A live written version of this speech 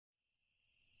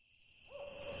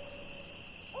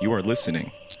You are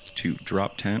listening to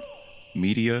Drop Tent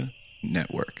Media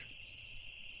Network.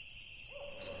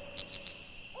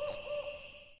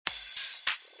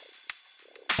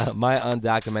 My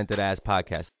Undocumented Ass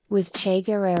Podcast. With Che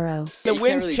Guerrero. The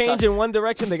winds change in one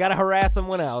direction, they gotta harass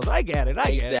someone else. I get it.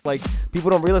 Like, people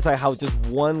don't realize how just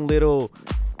one little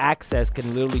access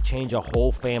can literally change a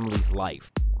whole family's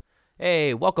life.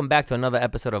 Hey, welcome back to another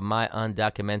episode of My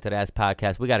Undocumented Ass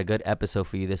Podcast. We got a good episode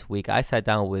for you this week. I sat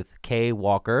down with Kay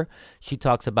Walker. She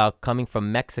talks about coming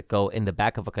from Mexico in the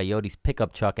back of a Coyote's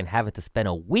pickup truck and having to spend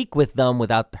a week with them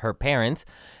without her parents.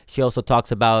 She also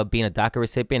talks about being a DACA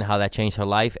recipient, how that changed her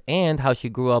life, and how she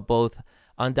grew up both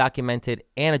undocumented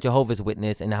and a Jehovah's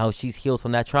Witness, and how she's healed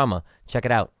from that trauma. Check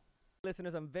it out.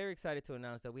 Listeners, I'm very excited to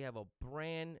announce that we have a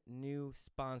brand new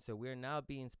sponsor. We are now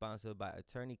being sponsored by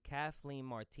attorney Kathleen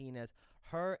Martinez.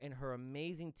 Her and her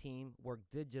amazing team work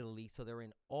digitally, so they're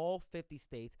in all 50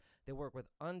 states. They work with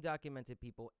undocumented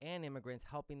people and immigrants,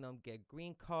 helping them get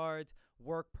green cards,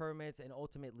 work permits, and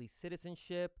ultimately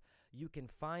citizenship. You can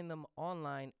find them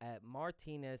online at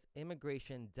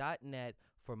martinezimmigration.net.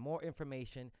 For more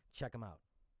information, check them out.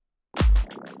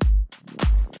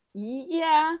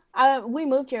 Yeah, we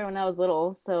moved here when I was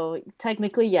little, so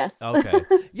technically yes. Okay.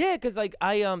 Yeah, because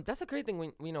that's a great thing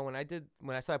when I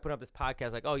started putting up this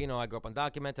podcast, like, I grew up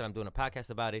undocumented, I'm doing a podcast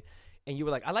about it, and you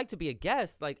were like, I'd like to be a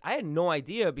guest. Like, I had no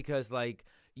idea because like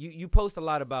you post a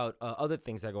lot about other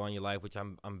things that go on in your life, which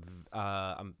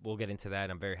we'll get into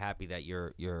that. I'm very happy that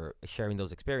you're sharing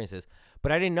those experiences,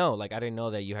 but I didn't know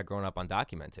that you had grown up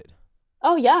undocumented.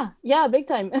 Oh, yeah, big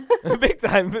time. Big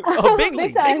time. Oh,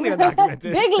 bigly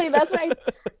undocumented. Bigly, that's right.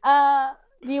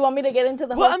 Do you want me to get into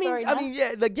the whole story now?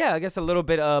 I guess a little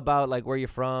bit about like where you're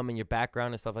from and your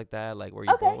background and stuff like that, like where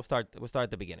you're born. We'll start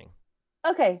at the beginning.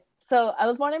 Okay, so I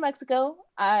was born in Mexico.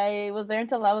 I was there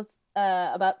until I was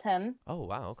about 10. Oh,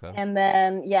 wow, okay. And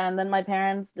then my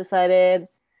parents decided,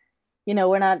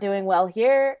 we're not doing well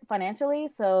here financially,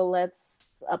 so let's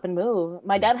up and move.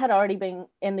 My dad had already been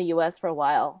in the US for a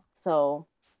while, so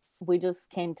we just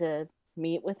came to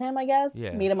meet with him, I guess.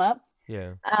 Yeah. Meet him up.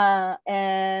 Yeah.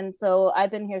 And so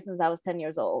I've been here since I was 10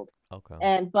 years old.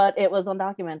 Okay. But it was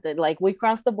undocumented. Like, we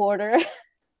crossed the border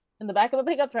in the back of a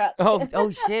pickup truck. Oh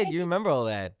shit, you remember all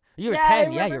that. You were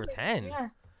 10. Yeah, you were 10.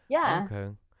 Yeah. Okay.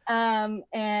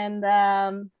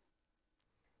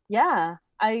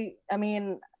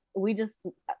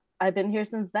 I've been here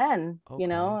since then, Okay.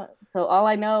 So all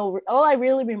I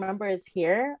really remember is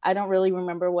here. I don't really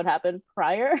remember what happened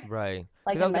prior. Right.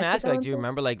 Like, I was going to ask you, like, do you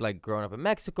remember like growing up in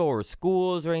Mexico or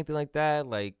schools or anything like that?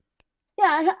 Like, yeah,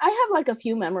 I have like a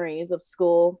few memories of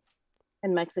school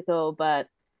in Mexico, but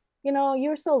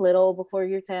you're so little before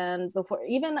you're 10,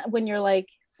 even when you're like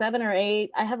 7 or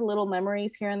 8, I have little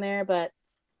memories here and there, but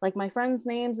like my friends'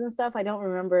 names and stuff, I don't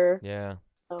remember. Yeah.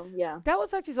 So, yeah. That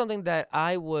was actually something that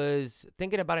I was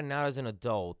thinking about it now as an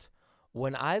adult.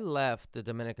 When I left the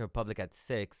Dominican Republic at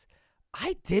 6,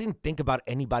 I didn't think about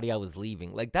anybody I was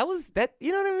leaving. Like,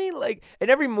 you know what I mean? Like, in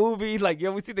every movie, like, you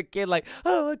always see the kid like,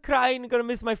 oh, I'm crying, I'm going to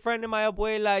miss my friend and my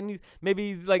abuela. And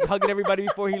maybe he's like hugging everybody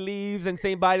before he leaves and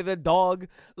saying bye to the dog.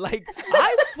 Like,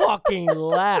 I fucking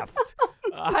left.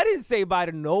 I didn't say bye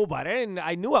to nobody.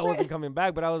 I knew I wasn't coming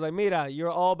back, but I was like, mira,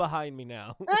 you're all behind me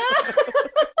now.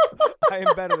 I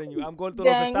am better than you. I'm going to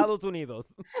los Estados Unidos.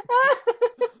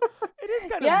 It is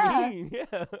kind of mean,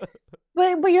 yeah.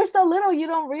 But you're so little, you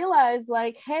don't realize,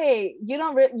 like, hey, you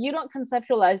don't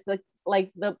conceptualize the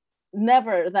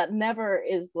never. That never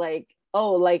is like,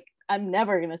 oh, like, I'm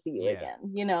never gonna see you again.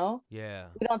 Yeah.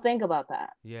 You don't think about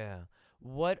that. Yeah.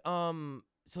 What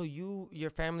So your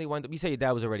family you say your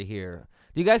dad was already here.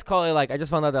 Do you guys call it, like, I just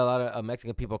found out that a lot of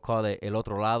Mexican people call it el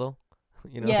otro lado?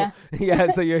 Yeah.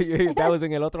 Yeah, so your dad was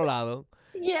in el otro lado.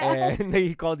 Yeah. And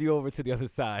he called you over to the other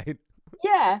side.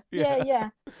 Yeah.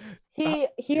 He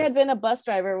had been a bus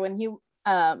driver when he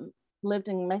lived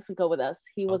in Mexico with us.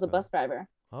 He was a bus driver.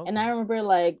 Okay. And I remember,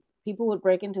 like, people would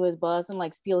break into his bus and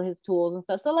like steal his tools and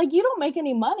stuff. So like, you don't make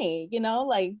any money,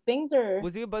 like things are.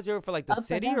 Was he a bus driver for like the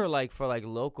city or like for like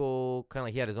local, kind of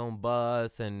like he had his own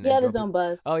bus and. He had his own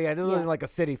bus. Oh yeah, this wasn't like a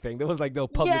city thing. There was like no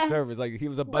public service. Like, he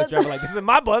was a bus driver. Like, this is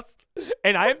my bus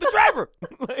and I am the driver.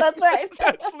 Like, that's right.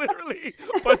 That's literally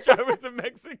bus drivers in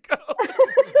Mexico.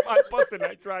 My bus and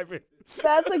I drive it.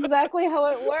 That's exactly how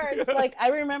it works. Like, I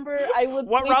remember I would.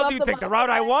 What route do you take? The route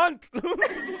I want.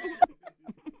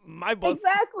 My bus.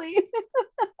 Exactly.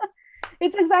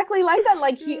 It's exactly like that.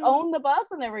 Like, he owned the bus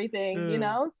and everything,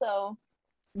 So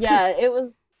yeah, it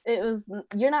was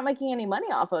you're not making any money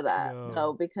off of that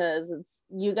though, because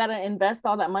you got to invest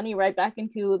all that money right back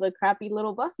into the crappy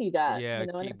little bus you got. Yeah,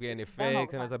 keep getting it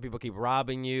fixed, and some people keep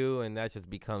robbing you, and that just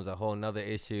becomes a whole nother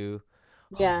issue.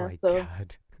 Yeah, oh my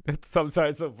God. I'm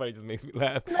sorry, it's so funny, it just makes me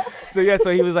laugh. So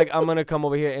he was like, I'm gonna come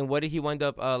over here. And what did he wind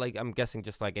up like, I'm guessing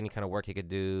just like any kind of work he could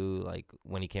do, like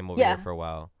when he came over here for a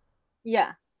while?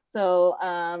 Yeah. So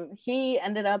he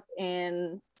ended up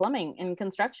in plumbing and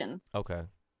construction. Okay.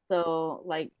 So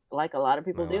like a lot of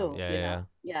people do. Yeah.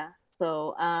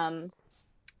 So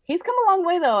he's come a long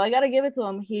way though. I gotta give it to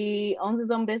him. He owns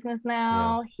his own business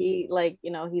now. He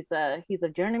he's a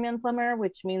journeyman plumber,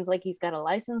 which means like he's got a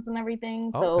license and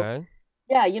everything. So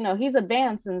yeah, he's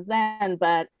advanced since then.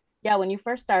 But yeah, when you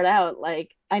first start out,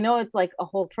 like I know it's like a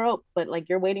whole trope, but like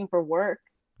you're waiting for work.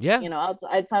 Yeah.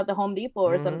 Outside the Home Depot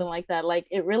or something like that. Like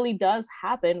it really does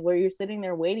happen where you're sitting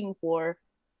there waiting for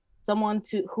someone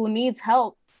who needs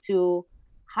help to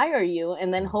hire you,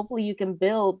 and then hopefully you can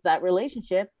build that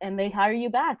relationship and they hire you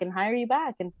back.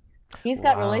 And he's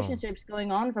got relationships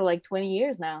going on for like 20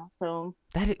 years now. So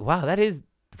that is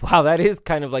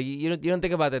kind of like, you don't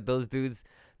think about that, those dudes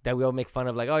that we all make fun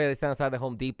of, like, oh yeah, they stand outside the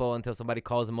Home Depot until somebody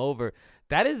calls them over.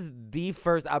 That is the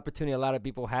first opportunity a lot of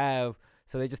people have.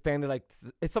 So they just stand there like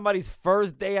it's somebody's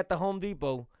first day at the Home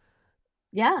Depot.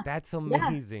 Yeah. That's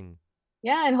amazing.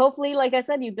 Yeah, and hopefully, like I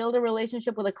said, you build a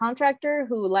relationship with a contractor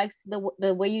who likes the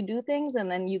way you do things,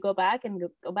 and then you go back and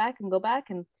go back and go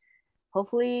back, and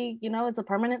hopefully, it's a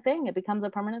permanent thing. It becomes a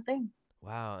permanent thing.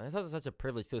 Wow, and it's also such a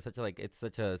privilege too. It's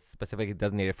such a specifically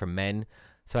designated for men,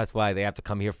 so that's why they have to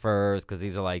come here first, because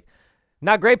these are like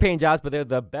not great paying jobs, but they're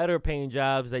the better paying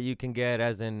jobs that you can get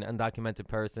as an undocumented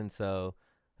person. So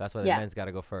that's why the men's got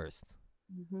to go first.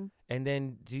 Mm-hmm. And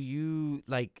then do you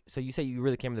so you say you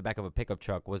really came in the back of a pickup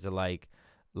truck. Was it like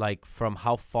from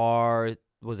how far?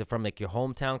 Was it from like your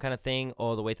hometown kind of thing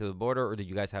all the way to the border, or did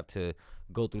you guys have to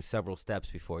go through several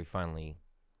steps before you finally?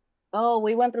 Oh,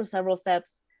 we went through several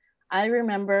steps. I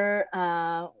remember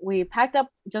we packed up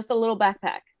just a little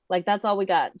backpack. Like that's all we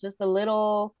got. Just a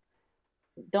little,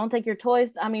 don't take your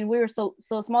toys. I mean, we were so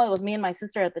small. It was me and my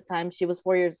sister at the time. She was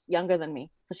 4 years younger than me.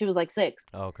 So she was like 6.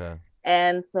 Okay.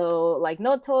 And so like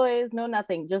no toys, no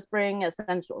nothing, just bring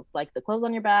essentials, like the clothes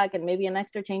on your back and maybe an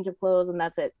extra change of clothes, and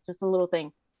that's it, just a little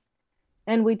thing.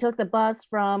 And we took the bus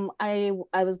from, I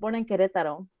was born in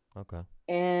Querétaro. Okay.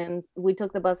 And we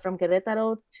took the bus from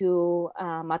Querétaro to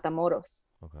Matamoros.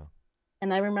 Okay.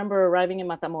 And I remember arriving in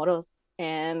Matamoros,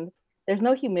 and there's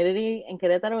no humidity in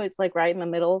Querétaro. It's like right in the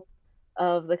middle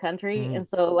of the country. And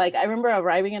so like I remember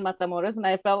arriving in Matamoros, and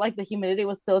I felt like the humidity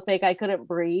was so thick I couldn't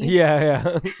breathe.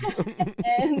 Yeah.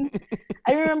 And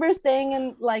I remember staying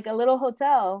in like a little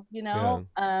hotel,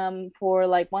 for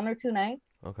like 1 or 2 nights.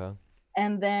 Okay.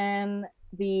 And then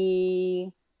the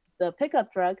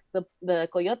pickup truck, the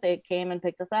Coyote, came and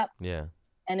picked us up. Yeah.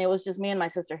 And it was just me and my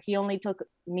sister. He only took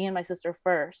me and my sister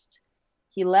first.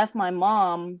 He left my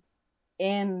mom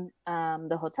in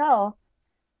the hotel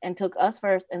and took us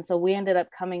first. And so we ended up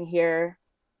coming here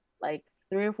like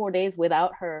 3 or 4 days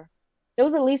without her. It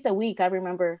was at least a week, I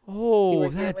remember. Oh,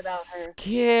 that's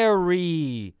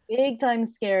scary. Big time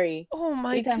scary. Oh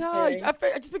my God.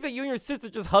 I just picture you and your sister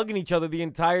just hugging each other the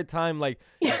entire time. Like,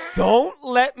 don't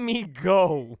let me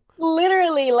go.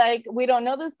 Literally, like, we don't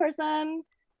know this person.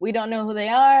 We don't know who they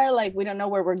are. Like, we don't know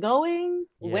where we're going.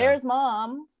 Yeah. Where's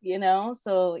mom?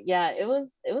 So yeah, it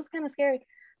was kind of scary.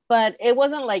 But it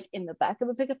wasn't like in the back of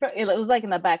the pickup truck. It was like in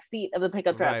the back seat of the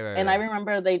pickup truck. Right. I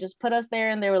remember they just put us there,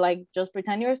 and they were like, just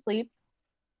pretend you're asleep.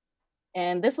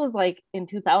 And this was like in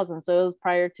 2000. So it was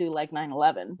prior to like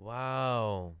 9/11.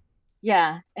 Wow.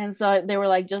 Yeah. And so they were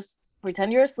like, just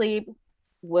pretend you're asleep.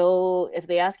 If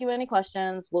they ask you any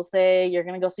questions, we'll say you're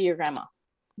going to go see your grandma.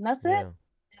 And that's it.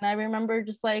 And I remember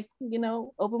just like,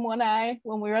 open one eye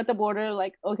when we were at the border,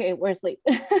 like, okay, we're asleep.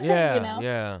 Yeah.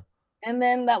 Yeah. And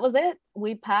then that was it.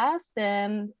 We passed,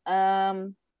 and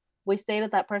we stayed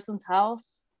at that person's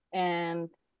house and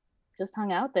just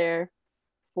hung out there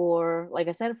for, like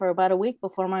I said, for about a week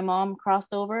before my mom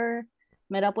crossed over,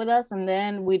 met up with us, and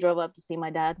then we drove up to see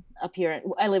my dad up here.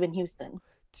 I live in Houston.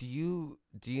 Do you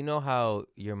know how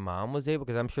your mom was able?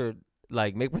 Because I'm sure,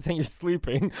 like, make pretend you're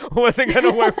sleeping wasn't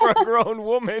gonna work for a grown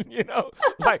woman,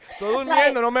 Like, estoy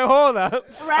durmiendo, no me joda.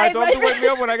 I told him to wake me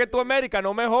up when I get to America,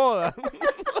 no me joda.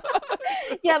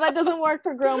 Yeah, that doesn't work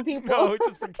for grown people. No,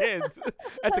 just for kids.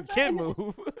 That's a kid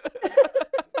move.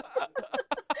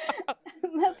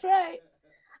 That's right.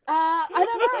 I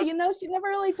don't know. She never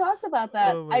really talked about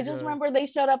that. Oh I just remember they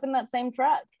showed up in that same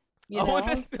truck.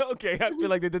 Okay. I feel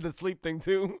like they did the sleep thing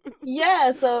too.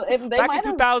 Yeah, so if they Back might in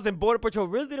have 2000, Border Patrol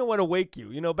really didn't want to wake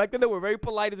you. You know, back then they were very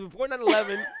polite. It was before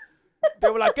 9/11. They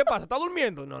were like, ¿Qué pasa? ¿Está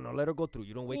durmiendo? No, let her go through.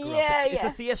 You don't wake her up. It's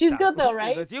a siesta. She's good though,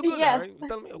 right? It's you good, Yes. right?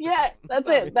 Tell me, okay. Yeah, that's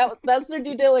Sorry. it. That's their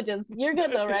due diligence. You're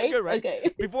good though, right? Good, right?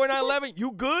 Okay. Before 9/11,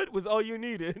 you good was all you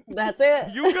needed. That's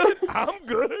it. You good? I'm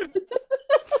good.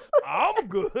 I'm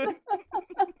good.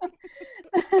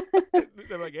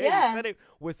 They're like, hey, Yeah. you said it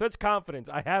with such confidence.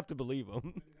 I have to believe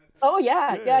them. Oh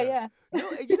yeah.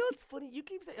 You know what's funny? You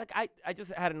keep saying, like, I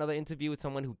just had another interview with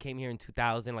someone who came here in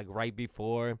 2000, like right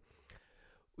before.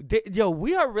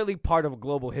 We are really part of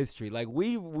global history. Like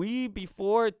we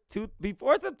before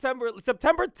September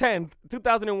 10th,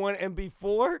 2001, and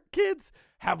before kids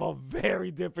have a very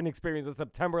different experience of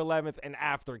September 11th and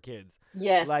after kids.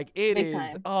 Yes. Like it big is.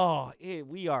 time. Oh,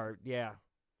 we are. Yeah.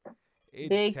 It's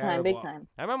Big terrible. time.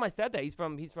 I remember my stepdad. He's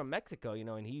from Mexico, you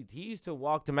know, and he used to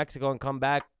walk to Mexico and come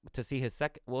back to see his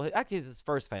second. Well, actually, it's his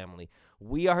first family.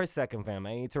 We are his second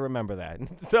family. I need to remember that.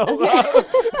 So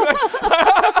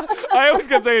I always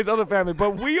gonna say his other family,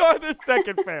 but we are the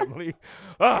second family.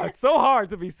 It's so hard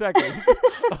to be second.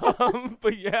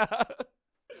 But yeah.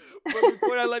 But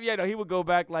before I left, he would go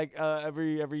back like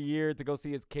every year to go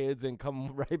see his kids and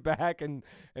come right back and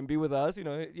be with us. You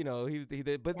know he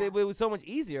did, but it was so much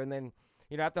easier. And then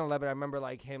after 11, I remember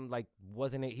like him like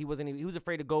he was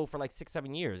afraid to go for like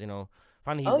 6-7 years. You know,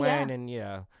 finally he went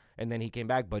and then he came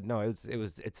back. But no, it's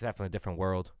definitely a different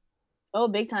world. Oh,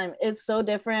 big time! It's so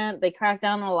different. They cracked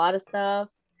down on a lot of stuff.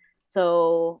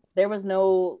 So there was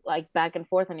no like back and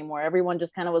forth anymore. Everyone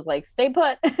just kind of was like, "Stay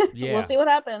put. We'll see what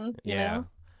happens." You know?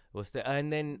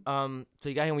 And then so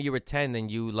you got here when you were 10, then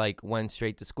you like went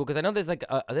straight to school, because I know there's like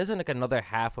another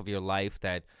half of your life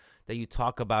that you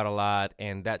talk about a lot,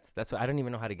 and that's what I don't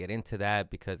even know how to get into that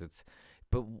because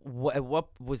but what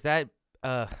was that?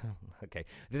 Okay,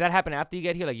 did that happen after you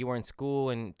get here? Like you were in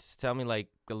school, and just tell me like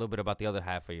a little bit about the other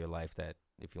half of your life that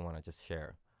if you want to just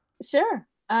share. Sure.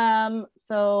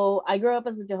 So I grew up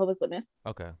as a Jehovah's Witness.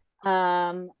 Okay.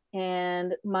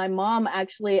 And my mom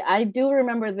actually, I do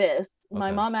remember this. Okay.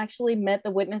 My mom actually met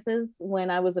the witnesses when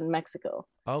I was in Mexico.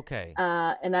 Okay.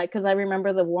 And because I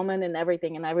remember the woman and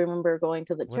everything, and I remember going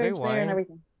to the church there and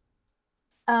everything.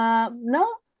 No.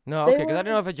 No, okay, because I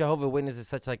don't know if a Jehovah's Witness is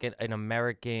such like an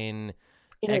American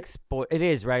export. It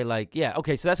is, right? Like, yeah.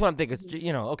 Okay, so that's what I'm thinking.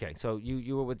 Okay, so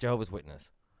you were with Jehovah's Witness.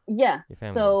 Yeah.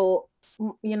 So,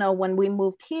 when we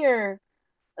moved here,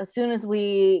 as soon as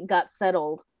we got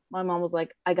settled, my mom was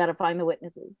like, I got to find the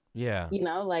witnesses. Yeah.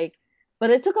 But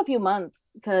it took a few months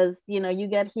because, you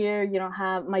get here, you don't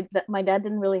have, my dad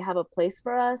didn't really have a place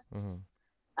for us. Mm-hmm.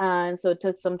 And so it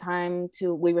took some time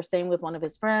we were staying with one of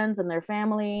his friends and their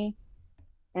family.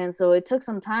 And so it took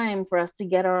some time for us to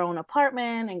get our own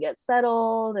apartment and get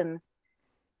settled.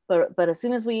 But as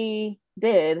soon as we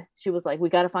did, she was like, we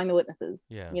got to find the witnesses.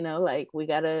 Yeah. We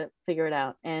got to figure it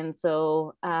out. And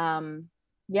so,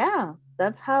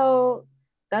 that's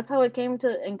how it came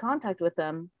in contact with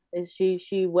them. Is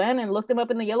she went and looked them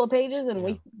up in the yellow pages,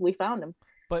 and we found him.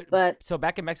 But so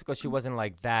back in Mexico, she wasn't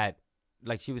like that.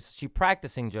 Like she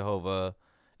practicing Jehovah,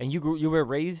 and you were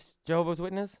raised Jehovah's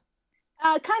Witness.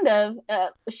 Kind of.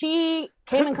 She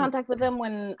came in contact with them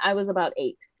when I was about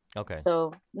 8. Okay.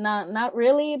 So not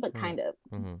really, but kind of.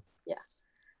 Mm-hmm.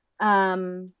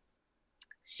 Yeah.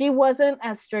 She wasn't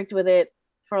as strict with it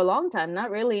for a long time.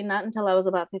 Not really. Not until I was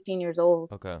about 15 years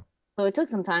old. Okay. So it took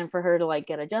some time for her to like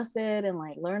get adjusted and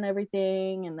like learn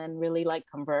everything and then really like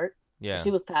convert. Yeah.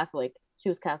 She was Catholic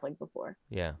before.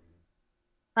 Yeah.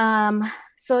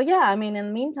 So yeah, I mean, in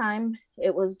the meantime,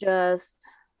 it was just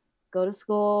go to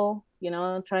school,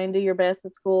 try and do your best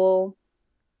at school.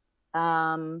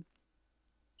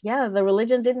 Yeah, the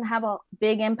religion didn't have a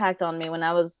big impact on me when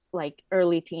I was like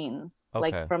early teens,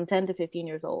 like from 10 to 15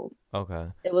 years old. Okay.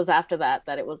 It was after that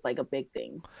it was like a big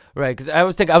thing. Right, because I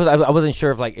wasn't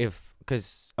sure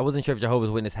if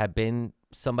Jehovah's Witness had been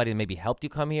somebody that maybe helped you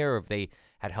come here, or if they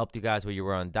had helped you guys where you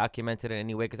were undocumented in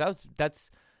any way. Because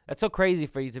that's so crazy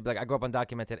for you to be like, I grew up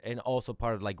undocumented and also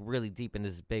part of like really deep in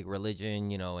this big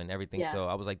religion, and everything. Yeah. So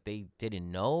I was like, they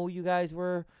didn't know you guys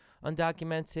were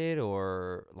undocumented,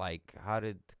 or like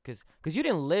because you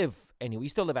didn't live anywhere. You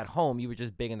still live at home. You were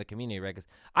just big in the community, right? Because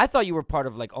I thought you were part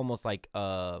of like almost like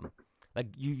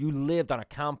you lived on a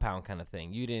compound kind of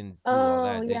thing. You didn't do all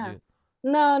that, did you?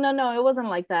 No, it wasn't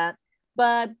like that.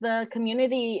 But the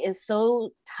community is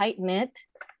so tight knit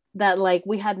that like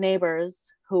we had neighbors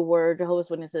who were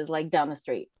Jehovah's Witnesses like down the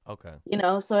street. Okay.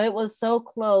 So it was so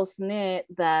close knit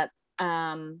that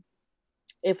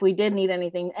if we did need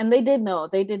anything, and they did know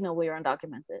we were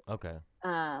undocumented. Okay.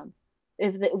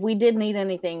 if we did need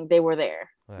anything, they were there.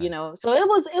 Right. You know, so it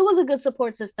was a good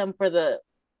support system for the.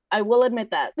 I will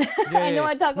admit that. I know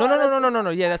I talk. No.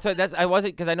 Yeah, that's I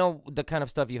wasn't because I know the kind of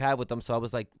stuff you had with them. So I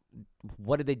was like,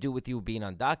 what did they do with you being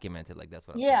undocumented? Like that's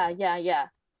what. I'm saying. Yeah.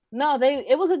 No,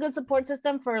 it was a good support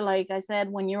system for, like I said,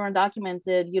 when you're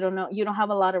undocumented, you don't have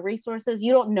a lot of resources.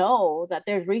 You don't know that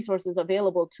there's resources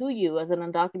available to you as an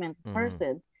undocumented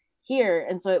person here.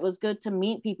 And so it was good to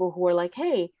meet people who were like,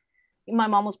 hey, my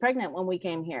mom was pregnant when we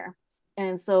came here.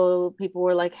 And so people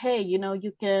were like, hey, you know,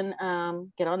 you can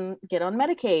get on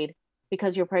Medicaid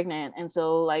because you're pregnant. And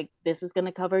so like, this is going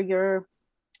to cover your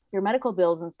medical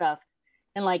bills and stuff.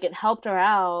 And like, it helped her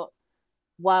out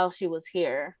while she was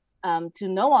here to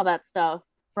know all that stuff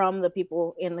from the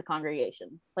people in the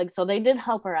congregation. Like, so they did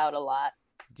help her out a lot.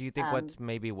 Do you think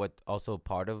what also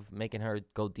part of making her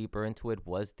go deeper into it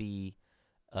was the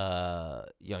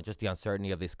just the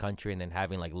uncertainty of this country, and then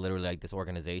having like literally like this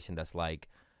organization that's like,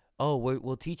 oh,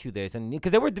 we'll teach you this. And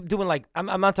because they were doing like, I'm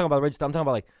not talking about rich stuff, I'm talking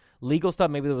about like legal stuff.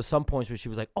 Maybe there was some points where she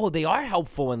was like, oh, they are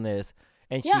helpful in this.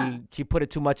 And she put it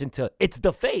too much into, it's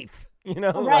the faith, you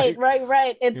know? Right.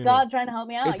 It's God trying to help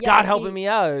me out. It's God helping me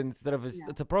out instead of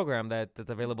it's a program that's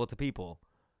available to people.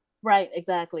 Right,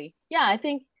 exactly. Yeah, I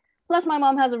think, plus my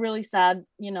mom has a really sad,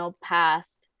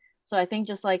 past. So I think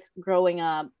just like growing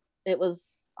up, it was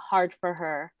hard for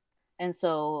her. And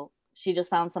so she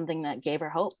just found something that gave her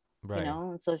hope. Right.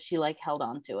 And so she like held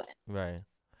on to it. Right.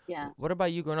 Yeah. What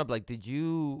about you growing up? Like, did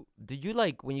you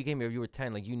like when you came here, you were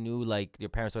 10, like you knew like your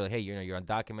parents were like, hey, you're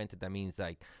undocumented. That means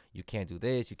like you can't do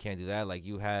this, you can't do that. Like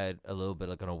you had a little bit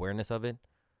like an awareness of it?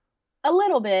 A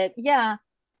little bit. Yeah.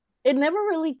 It never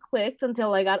really clicked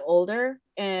until I got older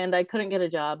and I couldn't get a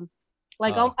job.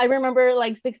 Like I remember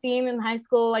like 16 in high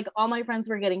school, like all my friends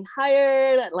were getting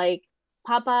hired at like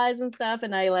Popeyes and stuff,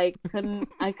 and I like couldn't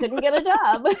get a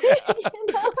job.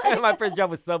 My first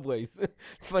job was Subways.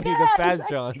 It's funny,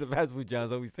 the fast food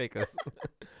Johns always take us.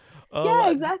 Yeah,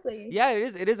 exactly. Yeah,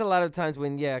 it is a lot of times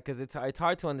when because it's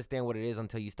hard to understand what it is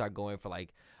until you start going for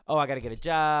like, oh, I gotta get a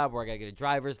job or I gotta get a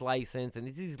driver's license, and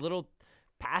these little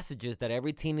passages that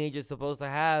every teenager is supposed to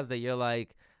have that you're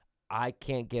like, I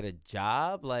can't get a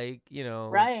job, like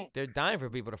right. They're dying for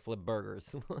people to flip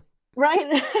burgers.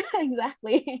 Right.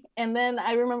 Exactly. And then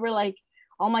I remember like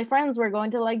all my friends were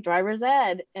going to like driver's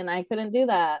ed and I couldn't do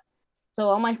that. So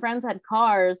all my friends had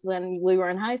cars when we were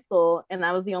in high school and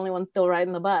I was the only one still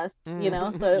riding the bus, so it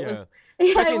was,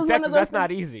 especially it was in Texas, that's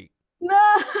not easy. No.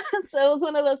 So it was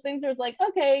one of those things where it's like,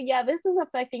 okay, yeah, this is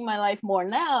affecting my life more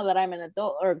now that I'm an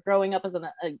adult or growing up as an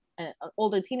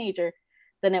older teenager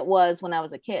than it was when I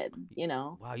was a kid,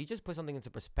 Wow, you just put something into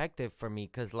perspective for me,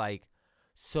 because like,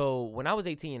 so when I was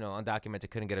 18,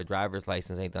 undocumented, couldn't get a driver's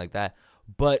license, anything like that.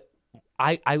 But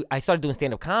I started doing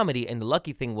stand-up comedy, and the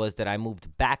lucky thing was that I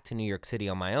moved back to New York City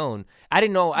on my own. I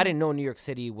didn't know New York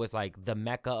City was like the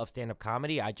mecca of stand-up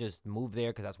comedy. I just moved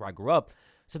there because that's where I grew up.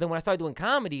 So then when I started doing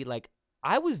comedy, like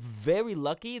I was very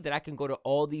lucky that I can go to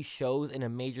all these shows in a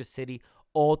major city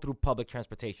all through public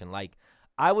transportation. Like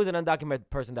I was an undocumented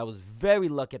person that was very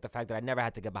lucky at the fact that I never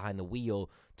had to get behind the wheel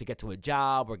to get to a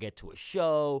job or get to a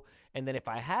show. And then if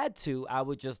I had to, I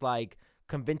would just like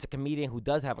convince a comedian who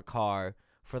does have a car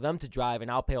for them to drive, and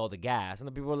I'll pay all the gas. And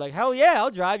the people were like, hell yeah, I'll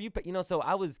drive. You pay, so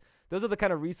those are the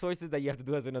kind of resources that you have to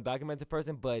do as an undocumented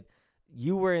person. But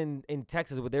you were in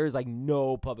Texas where there is like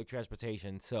no public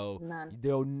transportation. So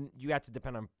you have to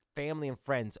depend on family and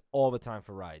friends all the time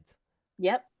for rides.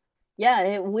 Yep.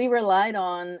 Yeah, we relied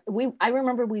on, I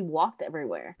remember we walked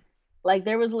everywhere. Like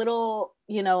there was little,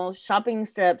 shopping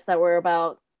strips that were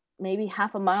about maybe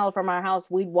half a mile from our house.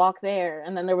 We'd walk there.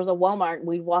 And then there was a Walmart,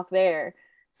 we'd walk there.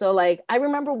 So like, I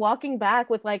remember walking back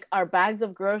with like our bags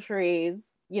of groceries,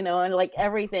 and like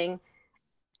everything.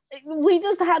 We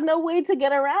just had no way to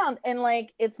get around. And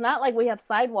like, it's not like we have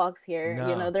sidewalks here.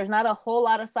 No. There's not a whole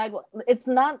lot of sidewalks. It's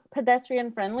not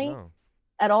pedestrian friendly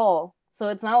at all. So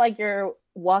it's not like you're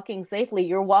walking safely.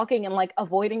 You're walking and like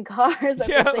avoiding cars at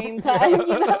the same time,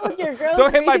 with your groceries.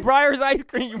 Don't hit my Breyer's ice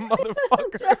cream, you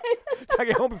motherfucker. Right. Try to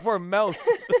get home before it melts.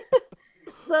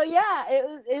 So yeah,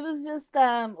 it was just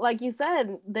like you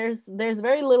said, there's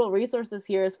very little resources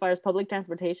here as far as public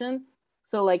transportation.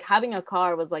 So like having a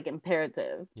car was like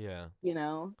imperative. Yeah.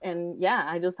 And yeah,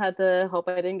 I just had to hope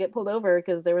I didn't get pulled over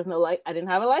because there was no I didn't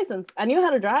have a license. I knew how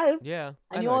to drive. Yeah.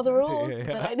 I knew all the rules.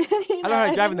 Yeah. I know how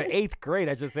to drive in the 8th grade.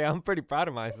 I should say I'm pretty proud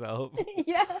of myself.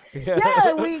 Yeah,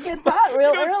 we get taught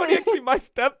real early. Funny, actually, my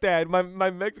stepdad, my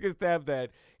Mexican stepdad,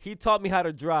 he taught me how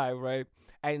to drive, right?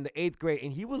 And in the 8th grade,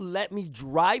 and he would let me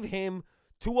drive him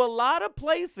to a lot of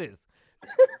places.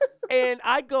 And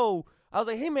I was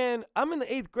like, hey, man, I'm in the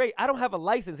 8th grade. I don't have a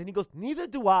license. And he goes, neither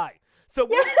do I. So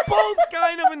we're both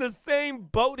kind of in the same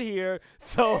boat here.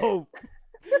 So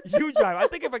you drive. I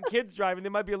think if a kid's driving, they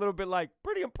might be a little bit like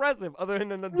pretty impressive, other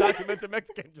than an undocumented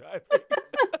Mexican driving.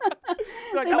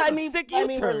 Like, that was a sick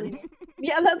U-turn.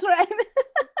 Yeah, that's right.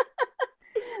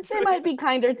 They might be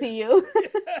kinder to you.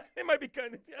 Yeah, they might be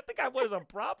kinder. I think I was a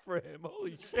prop for him.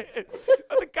 Holy shit.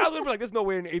 I think I would be like, there's no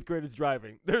way an 8th grader's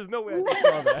driving. There's no way I just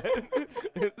saw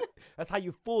that. That's how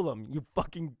you fool them. You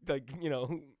fucking, like, you know,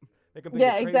 make them think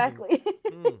you're crazy. Exactly.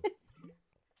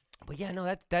 But yeah,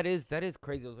 no, that is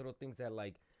crazy. Those little things that,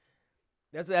 like,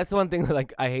 that's one thing that,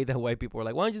 like, I hate that white people are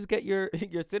like, why don't you just get your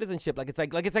citizenship? Like it's like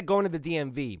going to the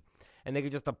DMV. And they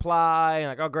could just apply and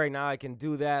like, oh great, now I can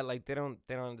do that. Like they don't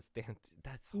understand.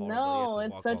 That's horrible. No,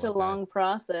 it's such a long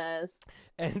process.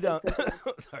 And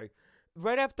sorry,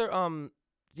 right after so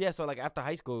like after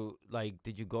high school, like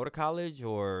did you go to college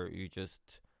or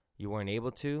you weren't able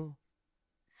to?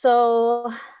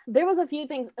 So there was a few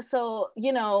things. So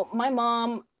you know, my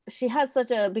mom, she had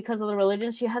because of the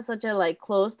religion, she had such a like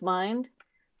closed mind.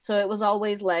 So it was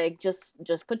always like, just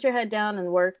put your head down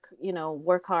and work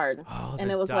hard. Oh,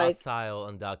 and it was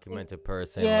docile, undocumented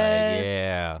person. Yes. Like,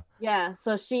 yeah. Yeah.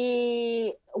 So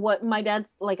my dad's,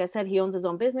 like I said, he owns his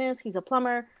own business. He's a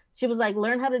plumber. She was like,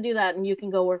 learn how to do that and you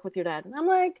can go work with your dad. And I'm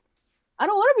like, I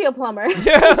don't want to be a plumber.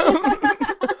 Yeah.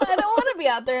 I don't want to be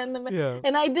out there in the yeah.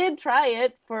 And I did try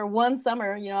it for one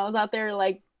summer. You know, I was out there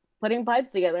like putting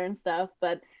pipes together and stuff,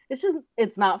 but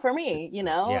it's not for me, you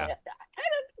know? Yeah.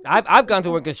 I've gone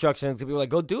to work construction and people are like,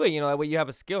 go do it, you know, that way you have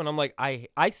a skill. And I'm like,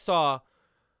 I'll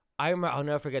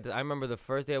never forget this. I remember the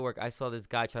first day of work, I saw this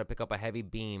guy try to pick up a heavy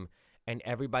beam and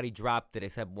everybody dropped it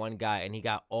except one guy and he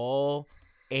got all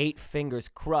 8 fingers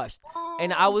crushed.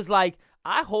 And I was like,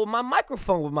 I hold my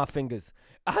microphone with my fingers.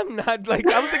 I'm not like,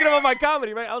 I was thinking about my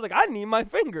comedy, right? I was like, I need my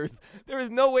fingers. There is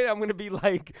no way I'm going to be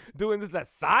like doing this as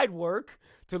side work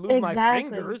to lose my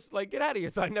fingers. Like, get out of here.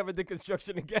 So I never did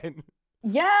construction again.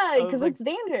 Yeah, because it's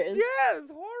dangerous. Yeah,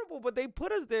 it's horrible. But they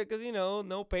put us there because, you know,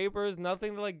 no papers,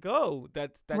 nothing to like go.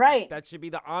 Right. That should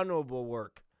be the honorable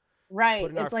work. Right.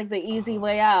 It's like the easy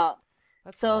way out.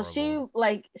 So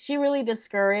horrible. she really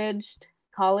discouraged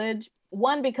college.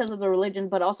 One, because of the religion,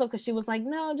 but also because she was like,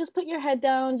 no, just put your head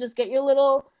down, just get your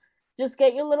little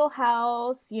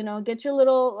house, you know, get your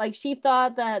little, like, she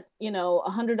thought that, you know,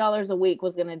 $100 a week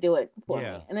was gonna do it for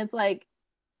me. And it's like,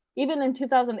 even in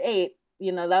 2008,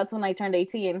 you know, that's when I turned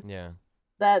 18. Yeah.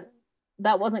 That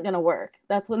wasn't gonna work.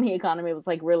 That's when the economy was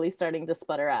like really starting to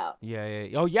sputter out. Yeah.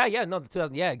 Oh yeah. No, the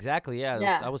 2000. Yeah, exactly.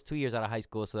 Yeah. I was 2 years out of high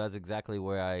school, so that's exactly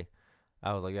where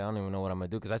I was like, I don't even know what I'm gonna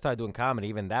do because I started doing comedy.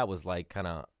 Even that was like kind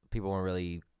of, people weren't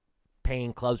really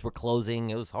paying, clubs were closing.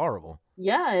 It was horrible.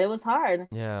 Yeah, it was hard.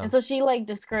 Yeah. And so she like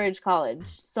discouraged college.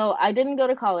 So I didn't go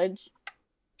to college.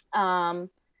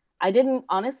 I didn't,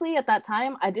 honestly, at that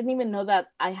time, I didn't even know that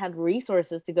I had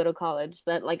resources to go to college.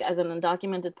 That like as an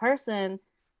undocumented person,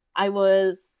 I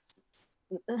was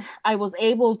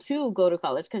able to go to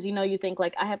college because, you know, you think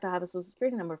like I have to have a social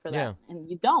security number for that, and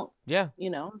you don't. Yeah. You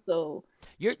know, so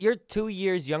you're 2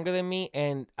 years younger than me,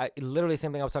 and literally the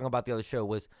same thing I was talking about the other show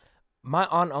was my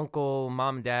aunt, uncle,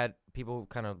 mom, and dad, people who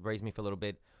kind of raised me for a little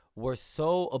bit, were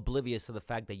so oblivious to the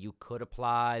fact that you could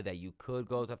apply, that you could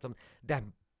go to something, that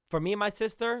for me and my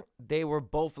sister, they were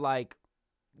both like,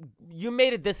 you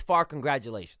made it this far,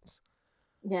 congratulations.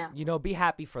 Yeah. You know, be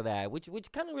happy for that, which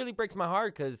kind of really breaks my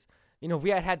heart because, you know, if we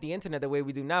had the internet the way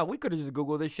we do now, we could have just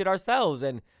Googled this shit ourselves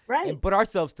and put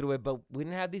ourselves through it, but we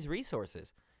didn't have these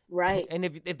resources. Right. And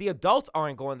if the adults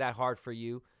aren't going that hard for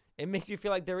you, it makes you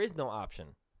feel like there is no option.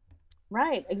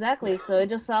 Right, exactly. So it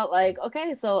just felt like,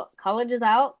 okay, so college is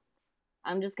out.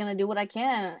 I'm just going to do what I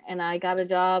can. And I got a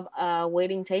job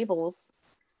waiting tables.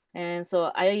 And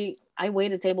so I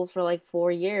waited tables for like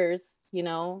 4 years, you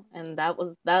know, and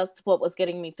that's what was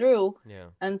getting me through. Yeah.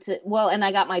 And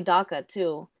I got my DACA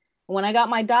too. When I got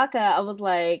my DACA, I was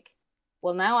like,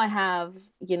 well, now I have,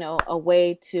 you know, a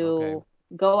way to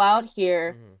go out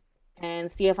here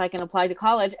and see if I can apply to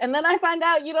college. And then I find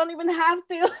out you don't even have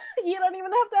to. You don't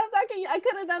even have to have DACA. I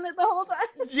could have done it the whole time.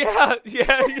 Yeah.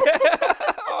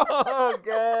 Oh,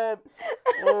 God.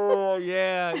 Oh,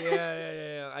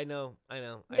 yeah. I know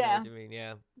what you mean,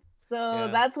 yeah. So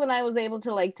that's when I was able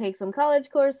to, like, take some college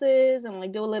courses and,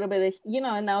 like, do a little bit of, you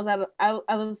know, and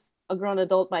I was a grown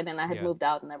adult by then. I had moved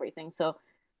out and everything. So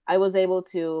I was able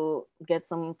to get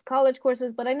some college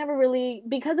courses, but I never really,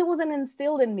 because it wasn't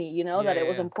instilled in me, you know, that it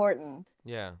was important.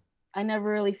 Yeah. I never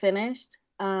really finished.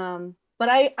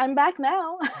 But I'm back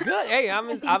now. Good. Hey, I'm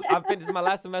finished. This is my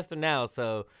last semester now,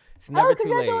 so it's never too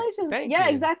late. Congratulations. Thank yeah,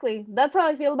 you. Exactly. That's how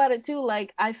I feel about it too.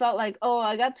 Like I felt like, oh,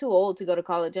 I got too old to go to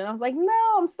college, and I was like,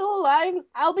 no, I'm still alive.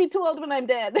 I'll be too old when I'm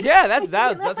dead. Yeah, that's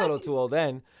a little too old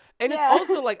then. And Yeah. it's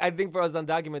also like, I think for us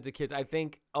undocumented kids, I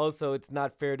think also it's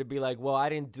not fair to be like, well, I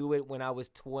didn't do it when I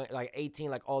was 18,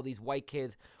 like all these white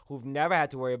kids who've never had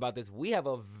to worry about this. We have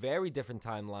a very different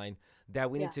timeline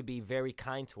that we need to be very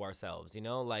kind to ourselves, you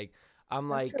know? Like, I'm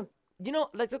That's like, true. you know,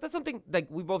 like that's something like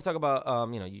we both talk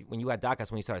about, you know, when you had DOCAS,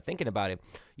 when you started thinking about it.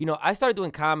 You know, I started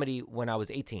doing comedy when I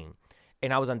was 18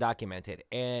 and I was undocumented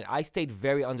and I stayed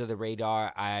very under the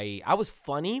radar. I was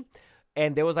funny.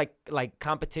 And there was like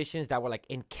competitions that were like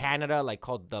in Canada, like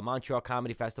called the Montreal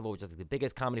Comedy Festival, which is like the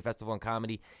biggest comedy festival in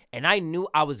comedy. And I knew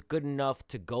I was good enough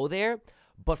to go there.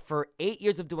 But for 8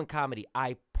 years of doing comedy,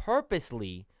 I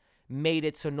purposely made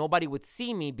it so nobody would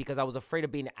see me because I was afraid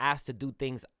of being asked to do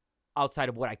things outside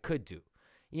of what I could do,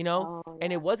 you know? Oh,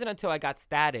 And it wasn't until I got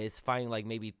status, finally, like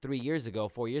maybe 4 years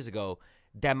ago,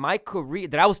 that my career,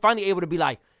 that I was finally able to be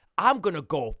like, I'm going to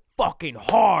go fucking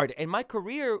hard. And my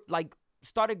career, like,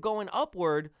 started going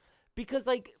upward because,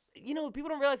 like, you know, people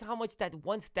don't realize how much that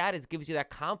one status gives you that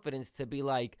confidence to be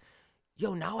like,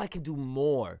 yo, now I can do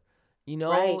more, you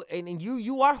know? Right. And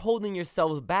you are holding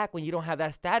yourselves back when you don't have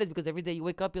that status because every day you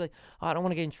wake up, you're like, oh, I don't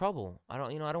want to get in trouble. I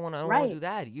don't want to do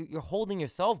that. You're holding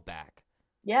yourself back.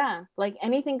 Yeah. Like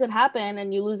anything could happen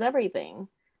and you lose everything.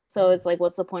 So it's like,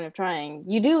 what's the point of trying?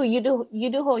 You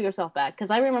do hold yourself back.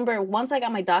 Cause I remember once I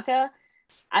got my DACA,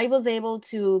 I was able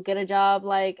to get a job,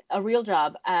 like a real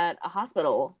job at a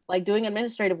hospital, like doing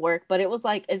administrative work, but it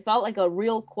felt like a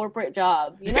real corporate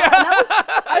job, you know? And I was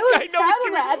proud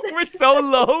of that. We're so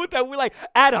low that we're like,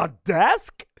 at a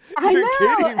desk? I You're know.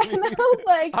 kidding me. And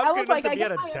I was like, I got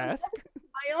got a desk.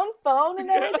 my own phone and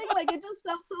everything. Like it just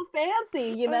felt so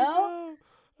fancy, you know?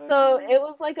 So it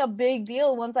was like a big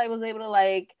deal once I was able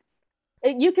to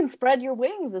you can spread your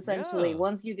wings essentially. Yeah.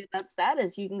 Once you get that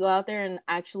status, you can go out there and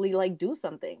actually like do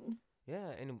something.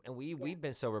 Yeah, and we've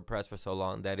been so repressed for so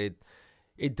long that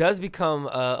it does become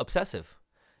obsessive.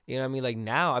 You know what I mean? Like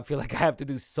now I feel like I have to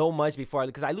do so much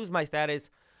because I lose my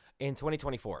status in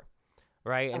 2024.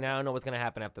 Right. And I don't know what's going to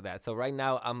happen after that. So right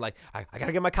now I'm like, I got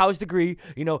to get my college degree,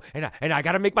 you know, and I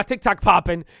got to make my TikTok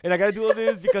popping and I got to do all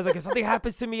this because like if something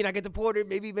happens to me and I get deported,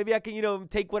 maybe I can, you know,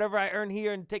 take whatever I earn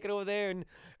here and take it over there. And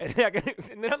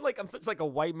then I'm like, I'm such like a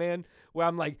white man where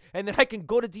I'm like, and then I can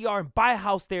go to DR and buy a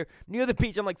house there near the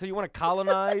beach. I'm like, so you want to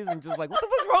colonize and just like, what the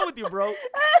fuck's wrong with you, bro?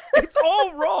 It's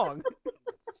all wrong.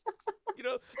 You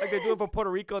know, like they do it for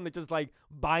Puerto Rico and they're just like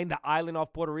buying the island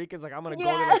off Puerto Ricans. Like I'm going to go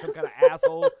there like some kind of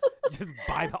asshole, just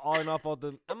buy the island off all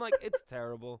the. I'm like, it's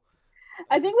terrible.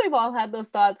 I think we've all had those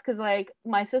thoughts because like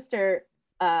my sister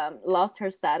lost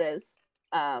her status.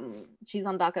 She's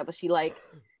on DACA, but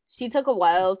she took a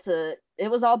while it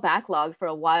was all backlogged for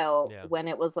a while when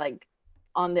it was like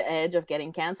on the edge of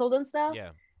getting canceled and stuff.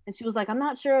 Yeah. And she was like, I'm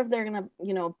not sure if they're going to,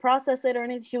 you know, process it or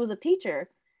anything. She was a teacher.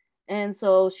 And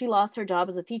so she lost her job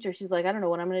as a teacher. She's like, I don't know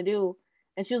what I'm going to do.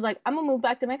 And she was like, I'm going to move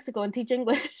back to Mexico and teach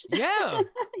English. Yeah.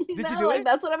 Did she do it?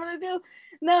 That's what I'm going to do.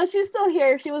 No, she's still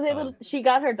here. She was able to, she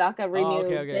got her DACA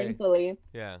renewed, thankfully.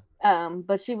 Yeah.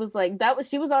 But she was like,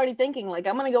 she was already thinking like,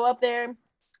 I'm going to go up there.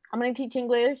 I'm going to teach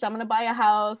English. I'm going to buy a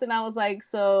house. And I was like,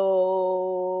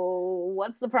 so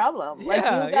what's the problem? Like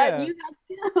you got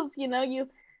skills, you know,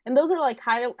 and those are like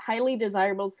highly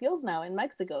desirable skills now in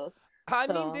Mexico. I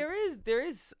mean, there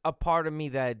is a part of me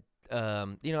that,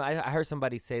 you know, I heard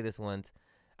somebody say this once.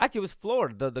 Actually, it was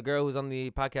Flora, the girl who was on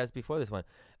the podcast before this one.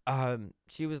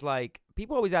 She was like,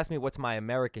 people always ask me what's my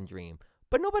American dream,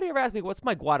 but nobody ever asked me what's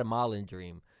my Guatemalan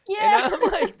dream. Yeah. And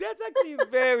I'm like, that's actually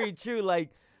very true. Like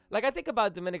I think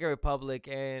about Dominican Republic,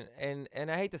 and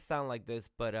I hate to sound like this,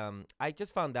 but I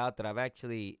just found out that I've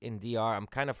actually in DR. I'm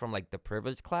kind of from like the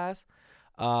privileged class.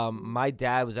 My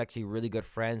dad was actually really good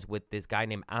friends with this guy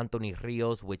named Anthony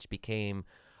Rios, which became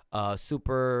a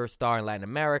superstar in Latin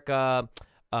America.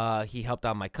 He helped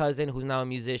out my cousin, who's now a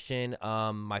musician.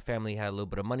 My family had a little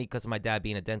bit of money because of my dad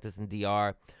being a dentist in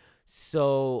DR.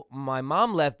 So my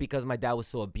mom left because my dad was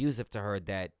so abusive to her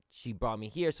that she brought me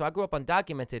here. So I grew up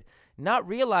undocumented, not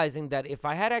realizing that if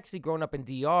I had actually grown up in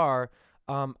DR,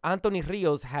 Anthony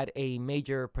Rios had a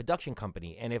major production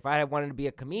company. And if I had wanted to be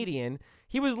a comedian,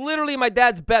 he was literally my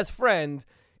dad's best friend.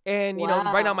 And, you know,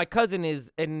 right now my cousin is,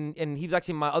 and he was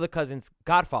actually my other cousin's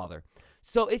godfather.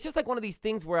 So it's just like one of these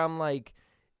things where I'm like,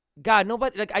 God,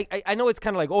 nobody, like, I know it's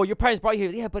kind of like, oh, your parents brought you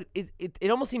here. Yeah, but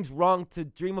it almost seems wrong to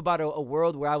dream about a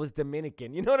world where I was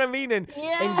Dominican. You know what I mean? And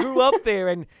grew up there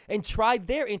and tried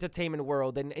their entertainment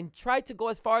world and tried to go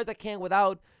as far as I can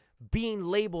without being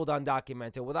labeled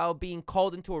undocumented, without being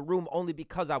called into a room only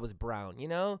because I was brown, you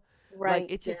know? Right.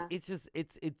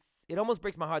 Like, it almost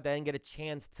breaks my heart that I didn't get a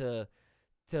chance to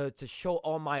show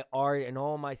all my art and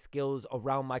all my skills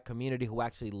around my community who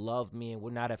actually loved me and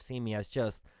would not have seen me as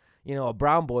just, you know, a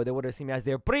brown boy. They would have seen me as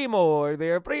their primo or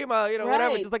their prima, you know,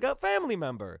 whatever, just like a family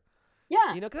member.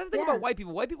 Yeah. You know, because that's the thing about white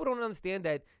people. White people don't understand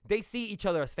that they see each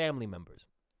other as family members.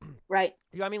 Right.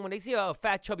 You know what I mean? When they see a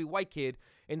fat, chubby white kid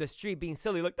in the street being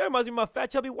silly, like, that reminds me of my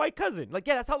fat, chubby white cousin. Like,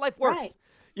 yeah, that's how life works. Right.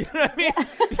 You know what I mean?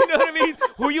 You know what I mean?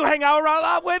 Who you hang out around a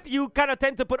lot with, you kind of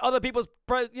tend to put other people's,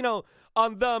 you know,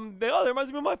 on them. They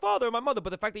reminds me of my father or my mother.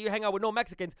 But the fact that you hang out with no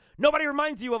Mexicans, nobody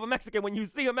reminds you of a Mexican when you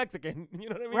see a Mexican. You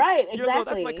know what I mean? Right, You're like, oh,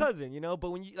 exactly. that's my cousin, you know?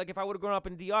 But when you, like, if I would have grown up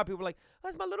in DR, people were like,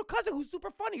 that's my little cousin who's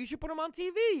super funny. You should put him on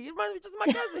TV. He reminds me just of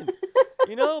my cousin.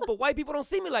 You know? But white people don't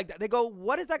see me like that. They go,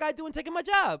 what is that guy doing taking my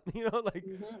job? You know, like.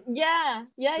 Yeah.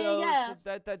 So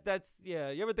that's yeah.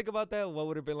 You ever think about that? What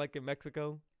would it have been like in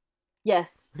Mexico?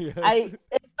 Yes. I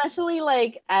especially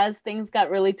like as things got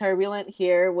really turbulent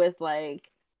here with like,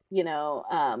 you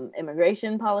know,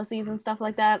 immigration policies and stuff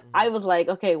like that. I was like,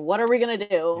 okay, what are we gonna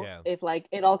do if like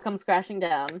it all comes crashing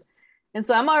down? And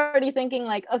so I'm already thinking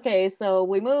like, okay, so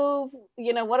we move,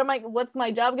 you know, what's my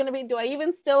job gonna be? Do I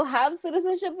even still have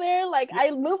citizenship there? Like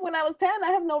I moved when I was 10. I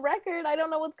have no record. I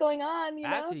don't know what's going on, you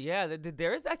know? Actually, yeah,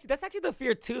 that's actually the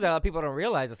fear too that a lot of people don't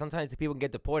realize, that sometimes the people can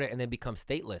get deported and then become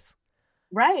stateless.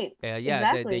 Right. Yeah,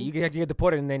 exactly. You can get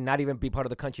deported and then not even be part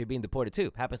of the country being deported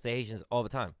too. Happens to Haitians all the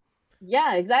time.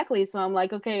 Yeah, exactly. So I'm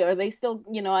like, okay, are they still,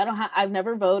 you know, I've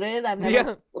never voted. I've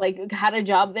never like had a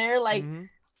job there. Like,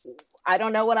 I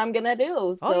don't know what I'm going to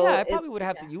do. Oh, yeah, I probably would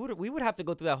have to, we would have to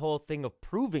go through that whole thing of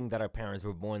proving that our parents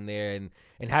were born there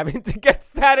and having to get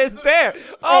status there.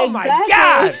 Oh, my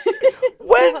God.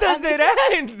 When does it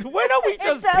end? When are we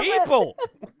just people?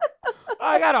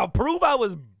 I got to prove I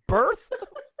was birthed?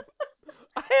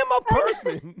 I am a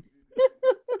person.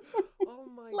 Oh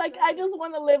my like, God. I just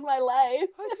want to live my life.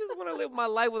 I just want to live my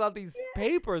life without these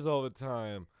papers all the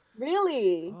time.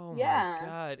 Really? Oh yeah. my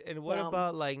God. And what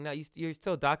about like now? You're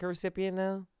still a DACA recipient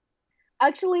now?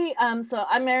 Actually, so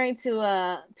I'm married to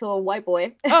a white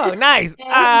boy. Oh, nice.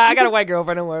 I got a white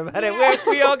girlfriend. Don't worry about it.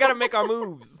 We all got to make our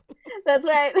moves. That's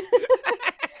right.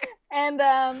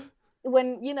 And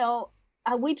when, you know,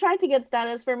 we tried to get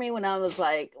status for me when I was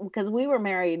like, because we were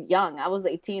married young. I was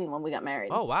 18 when we got married.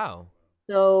 Oh, wow.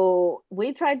 So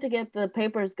we tried to get the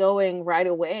papers going right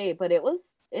away, but it's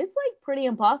like pretty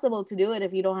impossible to do it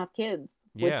if you don't have kids,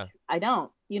 which I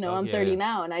don't. You know, I'm 30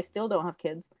 now and I still don't have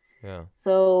kids. Yeah.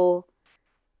 So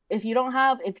if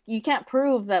you can't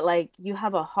prove that like you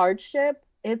have a hardship,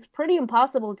 it's pretty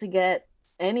impossible to get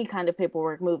any kind of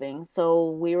paperwork moving.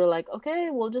 So we were like, okay,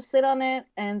 we'll just sit on it.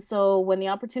 And so when the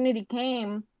opportunity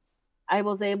came, I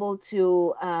was able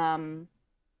to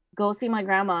go see my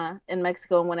grandma in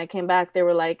Mexico. And when I came back, they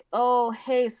were like, oh,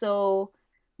 hey, so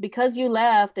because you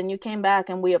left and you came back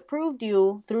and we approved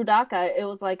you through DACA, it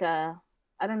was like I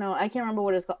don't know, I can't remember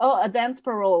what it's called. Oh, advance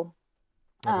parole.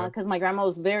 Because my grandma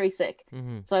was very sick.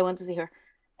 So I went to see her.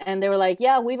 And they were like,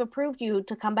 yeah, we've approved you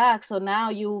to come back. So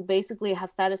now you basically have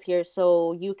status here.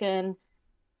 So you can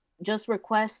just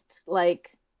request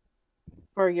like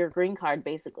for your green card,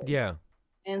 basically. Yeah.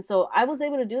 And so I was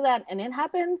able to do that. And it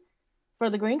happened for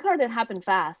the green card. It happened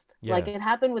fast. Yeah. Like it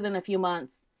happened within a few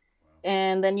months.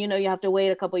 And then, you know, you have to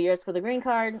wait a couple years for the green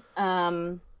card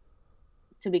to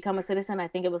become a citizen. I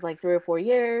think it was like 3 or 4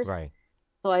 years. Right.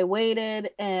 So I waited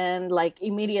and like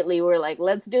immediately we're like,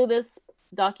 let's do this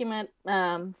document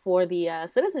for the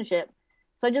citizenship.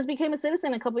 So I just became a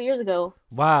citizen a couple years ago.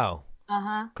 Wow.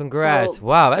 Congrats. So,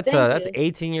 wow, that's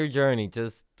 18-year journey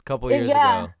just a couple years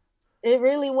ago. It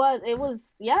really was. It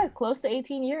was close to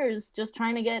 18 years just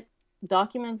trying to get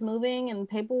documents moving and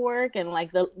paperwork and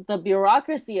like the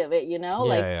bureaucracy of it, you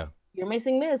know? You're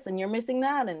missing this and you're missing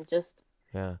that and just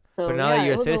So, but now that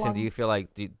you're a citizen, do you feel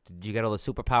like do you get all the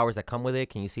superpowers that come with it?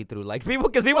 Can you see through like people?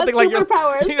 Because people think like people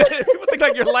think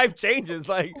like your life changes.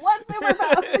 Like what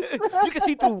superpowers? You can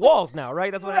see through walls now,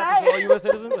 right? That's what happens to all U.S.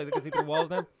 citizens. Like they can see through walls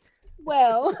now.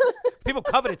 Well, people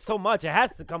covet it so much; it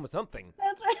has to come with something.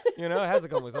 That's right. You know, it has to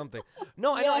come with something.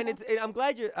 No, I know, and I'm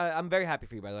glad you're. I'm very happy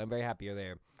for you, by the way. I'm very happy you're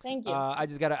there. Thank you. I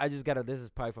just gotta. This is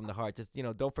probably from the heart. Just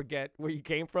don't forget where you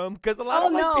came from, because a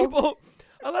lot of people.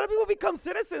 A lot of people become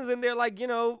citizens and they're like,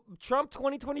 Trump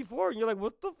 2024. And you're like,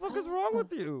 what the fuck is wrong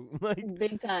with you? Like,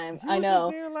 big time. You I know.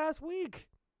 Just there last week.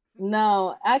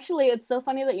 No, actually, it's so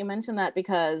funny that you mentioned that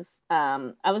because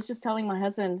I was just telling my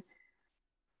husband,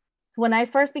 when I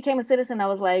first became a citizen, I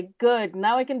was like, good,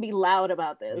 now I can be loud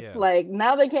about this. Yeah. Like,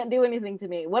 now they can't do anything to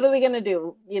me. What are they going to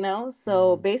do? You know?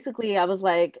 So basically I was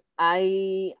like,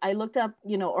 I looked up,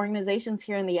 you know, organizations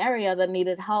here in the area that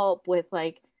needed help with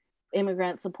like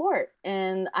immigrant support.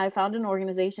 And I found an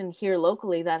organization here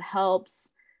locally that helps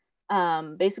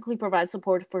basically provide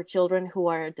support for children who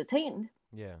are detained.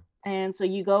 Yeah. And so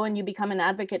you go and you become an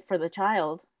advocate for the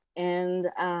child. And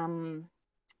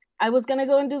I was going to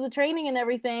go and do the training and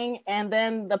everything. And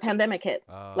then the pandemic hit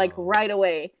like right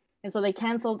away. And so they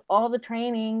canceled all the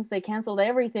trainings. They canceled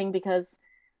everything because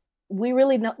we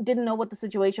really didn't know what the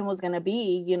situation was going to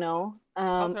be, you know?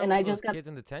 And I just got kids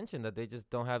in detention that they just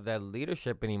don't have that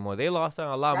leadership anymore. They lost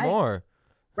out a lot more.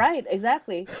 Right.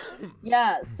 Exactly.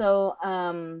 Yeah. So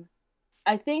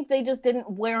I think they just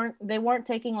weren't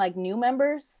taking like new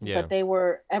members, but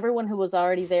everyone who was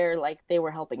already there, like they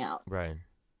were helping out. Right.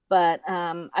 But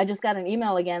I just got an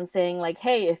email again saying like,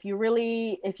 hey, if you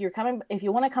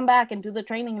want to come back and do the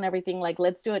training and everything, like,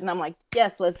 let's do it. And I'm like,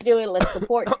 yes, let's do it. Let's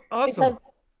support. Awesome.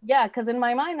 Because in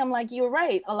my mind, I'm like, you're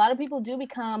right. A lot of people do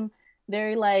become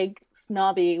very like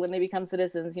snobby when they become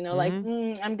citizens, you know, like,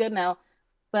 I'm good now.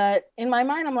 But in my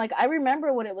mind, I'm like, I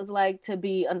remember what it was like to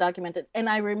be undocumented. And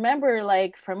I remember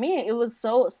like, for me, it was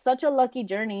such a lucky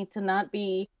journey to not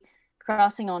be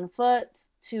crossing on foot,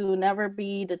 to never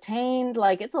be detained.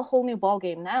 Like, it's a whole new ball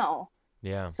game now.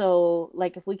 Yeah. So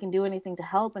like, if we can do anything to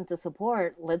help and to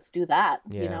support, let's do that.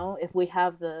 You know, if we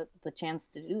have the chance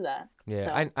to do that.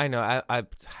 Yeah. So. I know.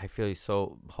 I feel you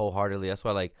so wholeheartedly. That's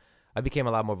why like I became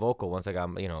a lot more vocal once I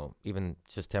got, you know, even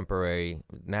just temporary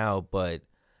now. But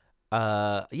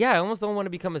I almost don't want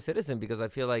to become a citizen because I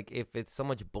feel like if it's so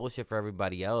much bullshit for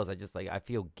everybody else, I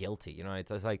feel guilty. You know,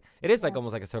 it's like it is like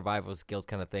almost like a survival skills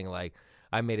kind of thing. Like,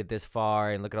 I made it this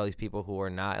far, and look at all these people who are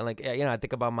not. And like, you know, I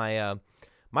think about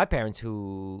my parents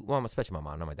who, well, especially my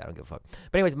mom, not my dad, I don't give a fuck.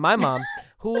 But anyways, my mom,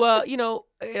 who, you know,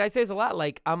 and I say this a lot,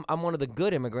 like, I'm one of the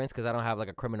good immigrants because I don't have like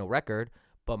a criminal record,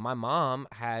 but my mom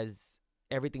has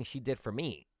everything she did for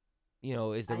me, you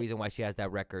know, is the reason why she has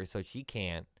that record, so she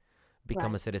can't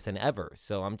become a citizen ever.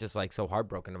 So I'm just like so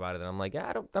heartbroken about it, and I'm like,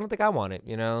 I don't think I want it,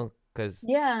 you know, because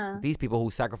these people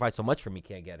who sacrifice so much for me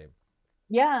can't get it.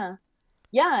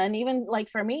 Yeah, and even like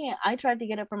for me, I tried to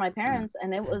get it for my parents,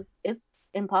 and it's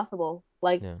impossible.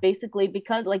 Like basically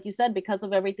because, like you said, because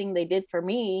of everything they did for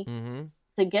me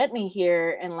to get me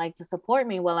here and like to support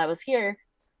me while I was here,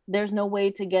 there's no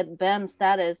way to get them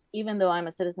status, even though I'm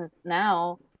a citizen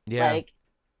now. Like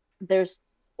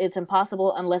it's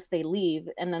impossible unless they leave,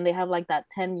 and then they have like that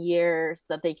 10 years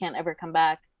that they can't ever come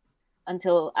back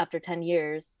until after 10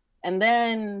 years, and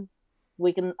then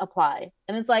we can apply.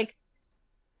 And it's like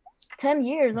 10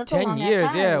 years, that's 10 a long years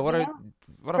time,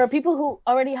 for people who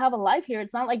already have a life here.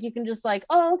 It's not like you can just like,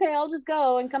 oh, okay, I'll just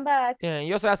go and come back. Yeah, and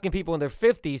you're also asking people in their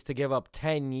 50s to give up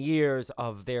 10 years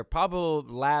of their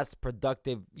probably last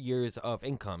productive years of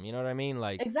income. You know what I mean?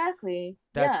 Like, exactly.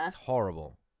 That's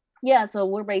horrible. Yeah, so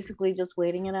we're basically just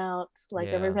waiting it out like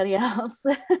everybody else.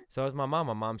 So is my mom.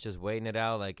 My mom's just waiting it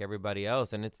out like everybody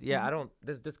else. And it's, I don't,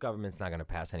 this government's not going to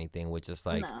pass anything, which is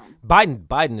like,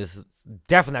 Biden is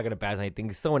definitely not going to pass anything.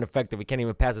 He's so ineffective. He can't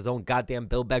even pass his own goddamn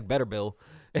Build Back Better bill.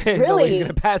 There's no way he's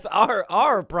going to pass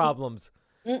our problems.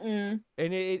 And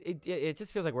it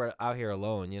just feels like we're out here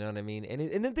alone, you know what I mean?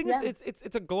 And the thing is,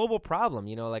 it's a global problem,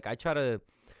 you know? Like, I try to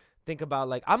think about,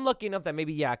 like, I'm lucky enough that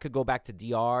maybe, I could go back to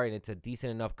DR and it's a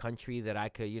decent enough country that I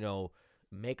could, you know,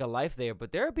 make a life there.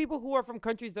 But there are people who are from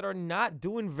countries that are not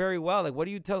doing very well. Like, what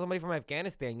do you tell somebody from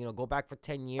Afghanistan, you know, go back for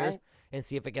 10 years and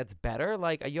see if it gets better?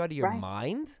 Like, are you out of your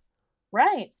mind?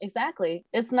 Right, exactly.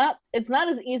 It's not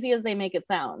as easy as they make it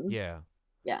sound. Yeah.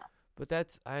 But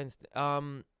that's, I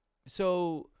understand.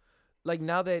 So, like,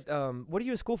 now that, what are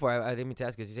you in school for? I didn't mean to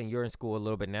ask you. You're saying you're in school a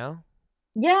little bit now?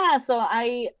 Yeah, so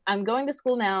I'm going to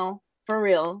school now for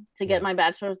real to get my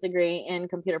bachelor's degree in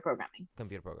computer programming.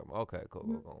 Okay,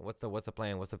 cool. What's the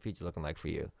plan? What's the future looking like for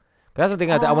you? That's the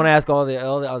thing I want to ask all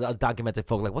the documented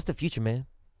folk. Like, what's the future, man?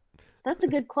 That's a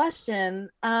good question.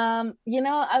 You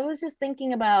know, I was just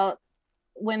thinking about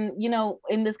when, you know,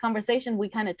 in this conversation we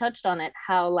kind of touched on it,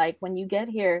 how like when you get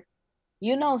here,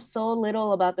 you know so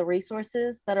little about the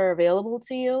resources that are available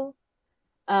to you.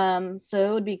 So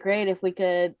it would be great if we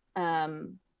could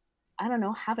I don't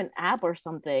know, have an app or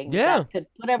something that could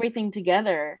put everything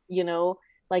together, you know,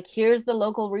 like here's the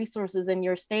local resources in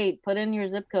your state, put in your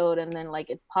zip code, and then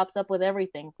like it pops up with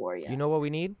everything for you. You know what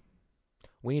we need?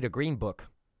 We need a green book.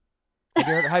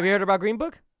 Have you heard about Green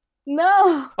Book?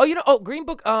 No. Green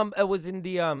Book it was in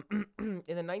the in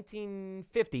the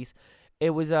 1950s. It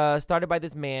was started by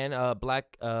this man,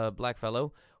 black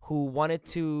fellow, who wanted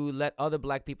to let other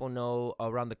black people know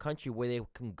around the country where they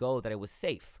can go that it was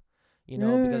safe.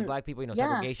 Because black people,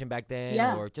 segregation back then,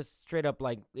 or just straight up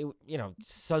like,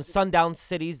 sundown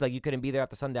cities, like you couldn't be there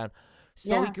after sundown.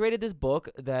 So he created this book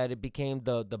that it became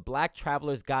the Black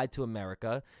Traveler's Guide to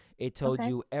America. It told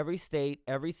you every state,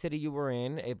 every city you were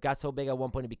in. It got so big at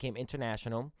one point it became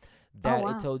international. That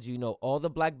it told you, all the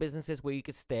black businesses where you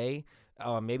could stay,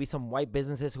 maybe some white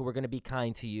businesses who were going to be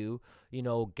kind to you,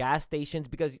 gas stations,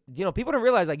 because, people don't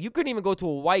realize, like, you couldn't even go to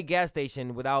a white gas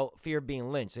station without fear of being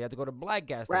lynched. So you had to go to black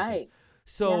gas stations. Right.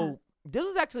 So this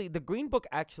was actually, the Green Book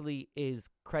actually is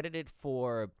credited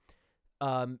for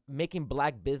making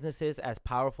black businesses as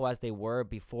powerful as they were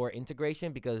before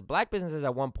integration, because black businesses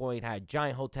at one point had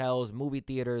giant hotels, movie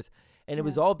theaters, and it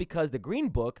was all because the Green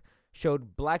Book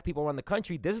showed black people around the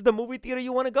country, this is the movie theater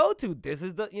you want to go to. This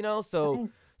is the,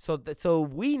 so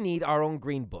we need our own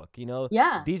Green Book,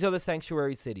 These are the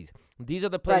sanctuary cities. These are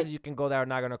the places you can go that are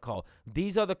not going to call.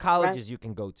 These are the colleges you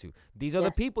can go to. These are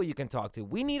the people you can talk to.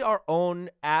 We need our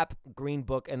own app Green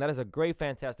Book, and that is a great,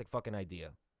 fantastic fucking idea.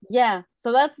 Yeah.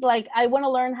 So that's like, I want to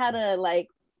learn how to like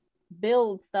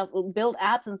build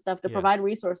apps and stuff to provide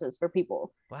resources for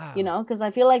people. Wow. Because I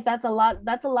feel like that's a lot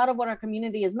of what our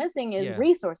community is missing is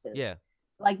resources. Yeah.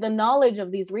 Like the knowledge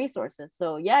of these resources.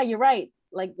 So yeah, you're right.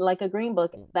 Like a Green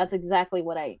Book. That's exactly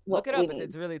what look it up.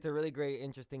 It's a really great,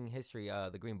 interesting history.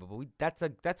 The Green Book. But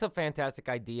that's a fantastic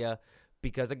idea.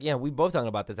 Because again, we both talking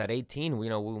about this at 18.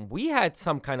 We had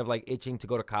some kind of like itching to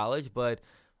go to college, but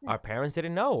our parents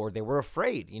didn't know, or they were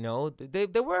afraid.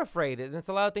 They were afraid, and it's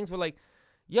a lot of things were like,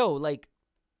 like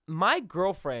my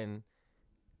girlfriend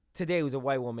today, who's a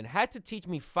white woman, had to teach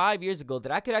me 5 years ago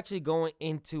that I could actually go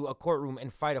into a courtroom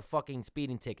and fight a fucking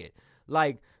speeding ticket.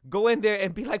 Like, go in there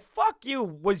and be like, fuck you.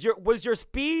 Was your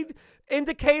speed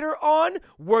indicator on?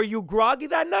 Were you groggy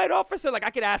that night, officer? Like, I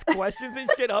could ask questions and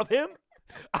shit of him.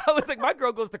 I was like, my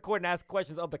girl goes to court and asks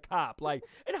questions of the cop. Like,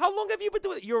 and how long have you been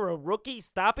doing it? You're a rookie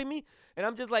stopping me? And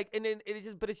I'm just like, and then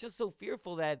it's just so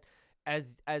fearful that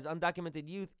as undocumented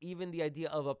youth, even the idea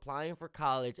of applying for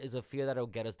college is a fear that'll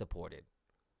get us deported.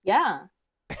 Yeah.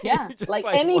 like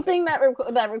anything that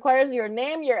requires your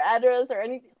name, your address, or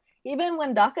anything. Even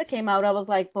when DACA came out, I was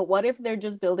like, but what if they're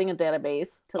just building a database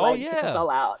to kick us all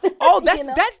out? Oh,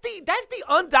 that's the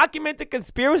undocumented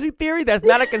conspiracy theory. That's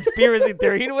not a conspiracy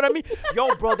theory. You know what I mean?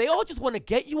 Yo, bro, they all just want to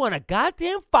get you on a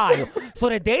goddamn file. So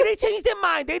the day they change their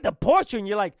mind, they deport you, and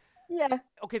you're like, yeah.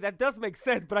 Okay, that does make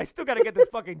sense, but I still got to get this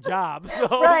fucking job.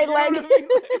 So, right, like,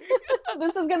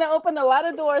 this is going to open a lot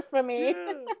of doors for me.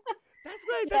 Yeah.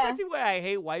 That's actually why I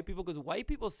hate white people, because white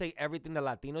people say everything that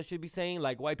Latinos should be saying.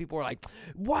 Like, white people are like,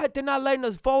 what? They're not letting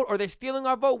us vote, or they're stealing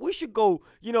our vote. We should go,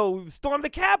 storm the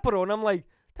Capitol. And I'm like,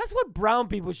 that's what brown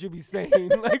people should be saying.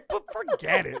 Like, but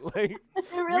forget it. Like,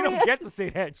 we don't get to say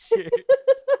that shit.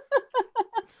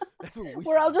 That's what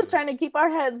we're all just trying to keep our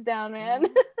heads down, man.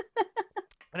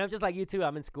 And I'm just like you too.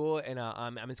 I'm in school, and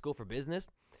I'm in school for business.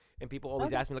 And people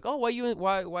always ask me like, "Oh,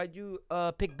 why'd you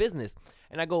pick business?"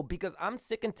 And I go, because I'm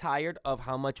sick and tired of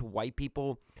how much white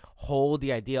people hold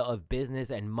the idea of business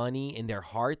and money in their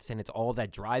hearts, and it's all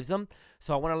that drives them.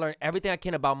 So I want to learn everything I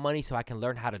can about money so I can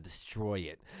learn how to destroy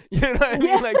it. You know what I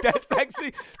mean? Like, that's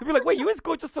actually, they'll be like, "Wait, you in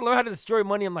school just to learn how to destroy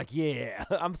money?" I'm like, "Yeah,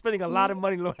 I'm spending a lot of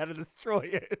money to learn how to destroy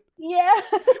it." Yeah.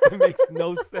 It makes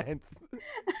no sense.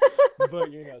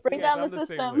 But bring down the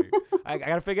system. I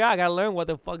gotta figure out. I gotta learn what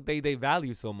the fuck they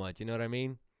value so much. You know what I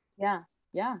mean? Yeah.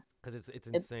 Because it's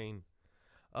insane.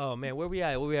 Oh man, where we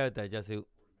at? Where we at with that, Jesse?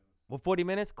 Well, 40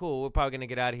 minutes. Cool. We're probably gonna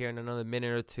get out of here in another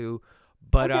minute or two.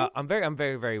 But I'm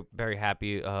very, very, very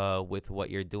happy with what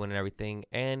you're doing and everything.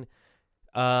 And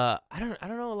I don't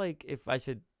know, like, if I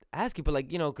should ask you, but like,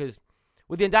 because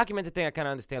with the undocumented thing, I kind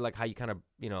of understand like how you kind of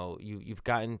you've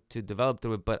gotten to develop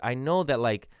through it. But I know that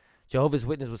like Jehovah's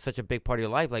Witness was such a big part of your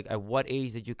life. Like, at what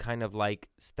age did you kind of like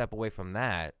step away from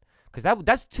that? Because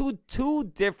that's two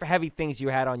different heavy things you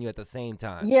had on you at the same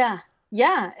time. Yeah.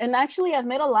 And actually, I've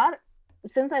met a lot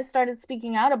since I started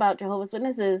speaking out about Jehovah's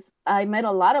Witnesses. I met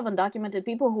a lot of undocumented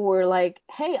people who were like,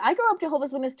 "Hey, I grew up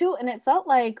Jehovah's Witness too," and it felt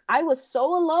like I was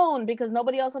so alone because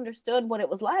nobody else understood what it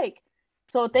was like.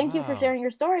 So thank you for sharing your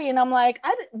story. And I'm like,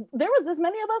 there was this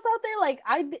many of us out there. Like,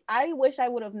 I wish I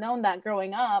would have known that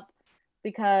growing up,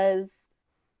 because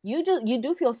you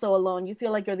do feel so alone. You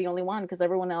feel like you're the only one because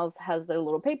everyone else has their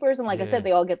little papers. And like I said,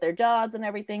 they all get their jobs and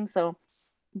everything. So,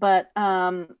 but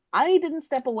I didn't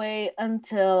step away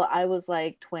until I was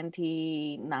like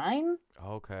 29.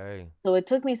 Okay. So it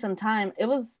took me some time. It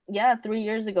was, 3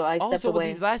 years ago I stepped away.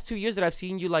 With these last 2 years that I've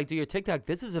seen you like do your TikTok,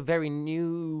 this is a very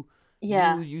new,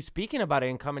 you speaking about it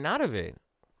and coming out of it.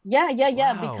 Yeah.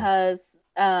 Wow. Because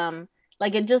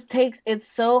like it's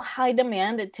so high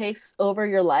demand, it takes over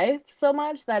your life so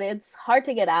much that it's hard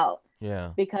to get out.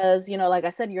 Yeah. Because, like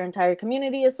I said, your entire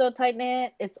community is so tight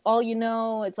knit. It's all you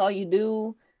know, it's all you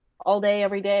do all day,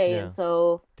 every day. Yeah. And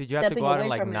so did you have to go out and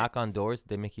like knock on doors? Did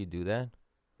they make you do that?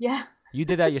 Yeah. You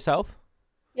did that yourself?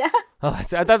 Yeah. Oh, I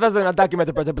thought that was an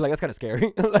undocumented person. I'd be like, that's kind of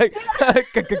scary. Like,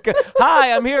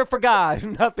 hi, I'm here for God.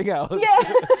 Nothing else.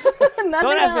 Yeah.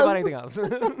 Don't ask me about anything else.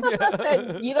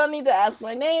 Yeah. You don't need to ask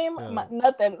my name.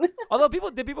 Nothing. Although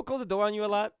did people close the door on you a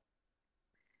lot?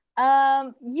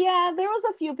 Yeah, there was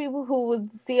a few people who would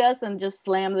see us and just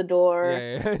slam the door.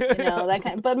 Yeah. That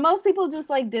kind. But most people just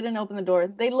like didn't open the door.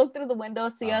 They look through the window,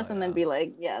 see us, and then be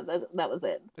like, "Yeah, that was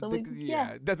it." So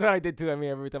that's what I did too. I mean,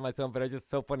 every time I saw him, but it's just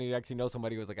so funny to actually know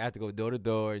somebody who was like, I have to go door to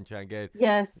door and try and get.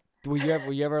 Yes. Were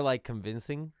you ever like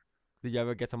convincing? Did you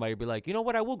ever get somebody to be like, you know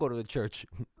what, I will go to the church?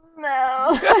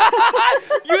 No.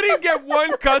 You didn't get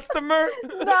one customer?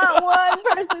 Not one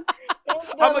person.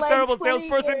 I'm a terrible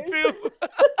salesperson too.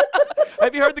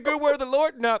 Have you heard the good word of the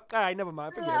Lord? No. All right, never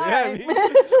mind. Forget it. I mean,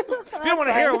 if you don't want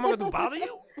to hear it, what am I going to bother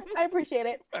you? I appreciate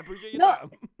it. I appreciate your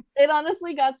time. It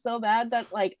honestly got so bad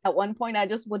that like at one point I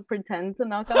just would pretend to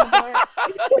knock on the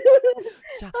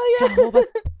door.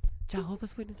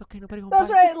 Jehovah's Witness. Okay, nobody home. That's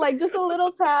right. Like just a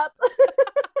little tap.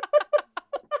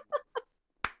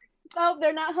 Oh,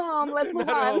 they're not home. Let's move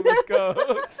on. Let's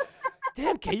go.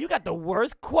 Damn, Kay, you got the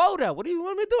worst quota. What do you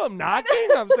want me to do? I'm knocking.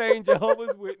 I'm saying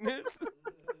Jehovah's Witness.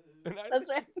 That's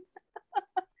right.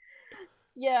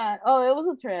 Yeah. Oh, it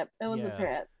was a trip. It was a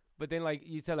trip. But then, like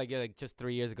you said, like just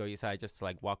 3 years ago, you decided just to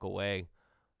like walk away.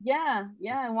 Yeah.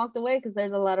 I walked away because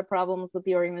there's a lot of problems with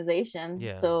the organization.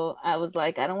 Yeah. So I was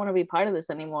like, I don't want to be part of this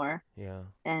anymore. Yeah.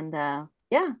 And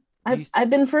I've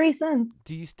been free since.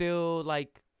 Do you still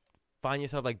like find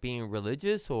yourself like being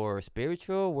religious or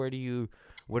spiritual? Where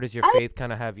does your faith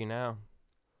kind of have you now?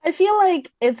 I feel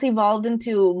like it's evolved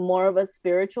into more of a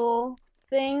spiritual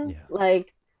thing. Yeah.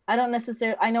 Like I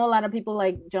know a lot of people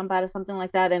like jump out of something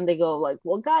like that and they go like,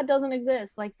 well, God doesn't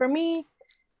exist. Like for me,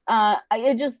 I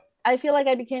feel like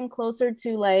I became closer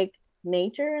to like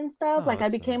nature and stuff. Like I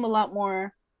became a lot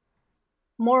more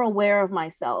aware of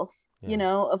myself,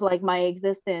 of like my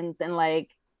existence and like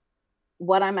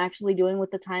what I'm actually doing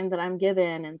with the time that I'm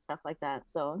given and stuff like that.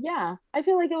 So yeah, I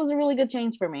feel like it was a really good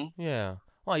change for me. Yeah.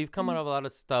 Well, you've come out of a lot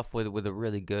of stuff with a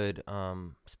really good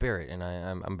spirit, and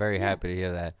I'm very happy to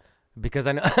hear that, because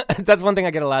I know that's one thing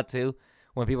I get a lot too.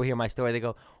 When people hear my story, they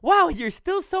go, "Wow, you're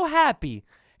still so happy,"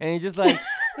 and you're just like,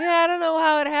 "Yeah, I don't know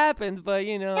how it happened, but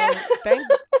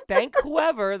thank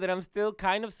whoever that I'm still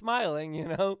kind of smiling,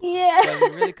 Yeah.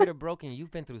 You really could have broken.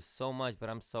 You've been through so much, but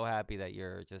I'm so happy that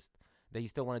that you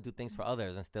still want to do things for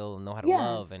others and still know how to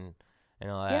love and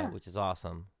all that, which is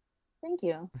awesome." Thank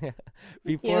you.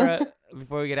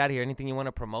 Before we get out of here, anything you want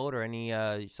to promote or any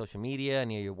social media,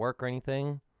 any of your work or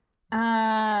anything?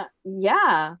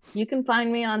 Yeah, you can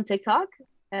find me on TikTok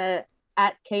at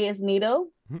KisNito,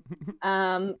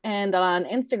 and on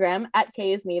Instagram at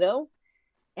KisNito,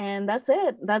 and that's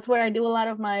it. That's where I do a lot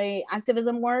of my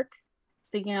activism work,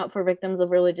 speaking out for victims of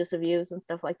religious abuse and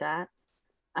stuff like that.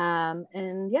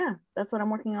 And yeah, that's what I'm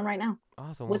working on right now.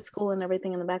 Awesome. With school and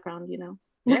everything in the background,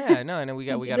 Yeah, no, and we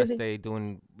got to stay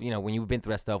doing, when you've been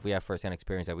through that stuff, we have firsthand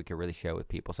experience that we can really share with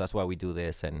people. So that's why we do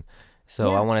this. And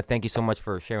so I want to thank you so much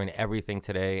for sharing everything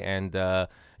today. And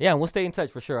we'll stay in touch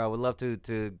for sure. I would love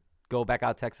to go back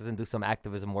out to Texas and do some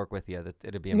activism work with you.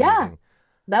 It'd be amazing. Yeah,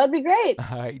 that would be great.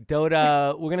 All right,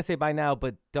 we're going to say bye now,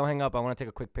 but don't hang up. I want to take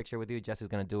a quick picture with you. Jess is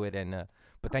going to do it. And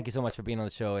but thank you so much for being on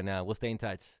the show, and we'll stay in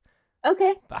touch.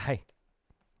 Okay. Bye.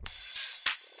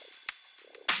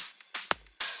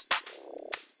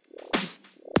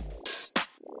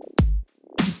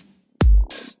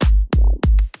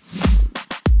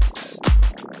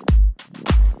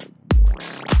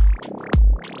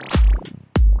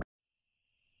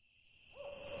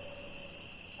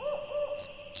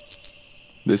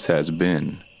 This has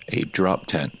been a Drop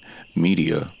Tent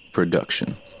Media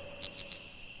Production.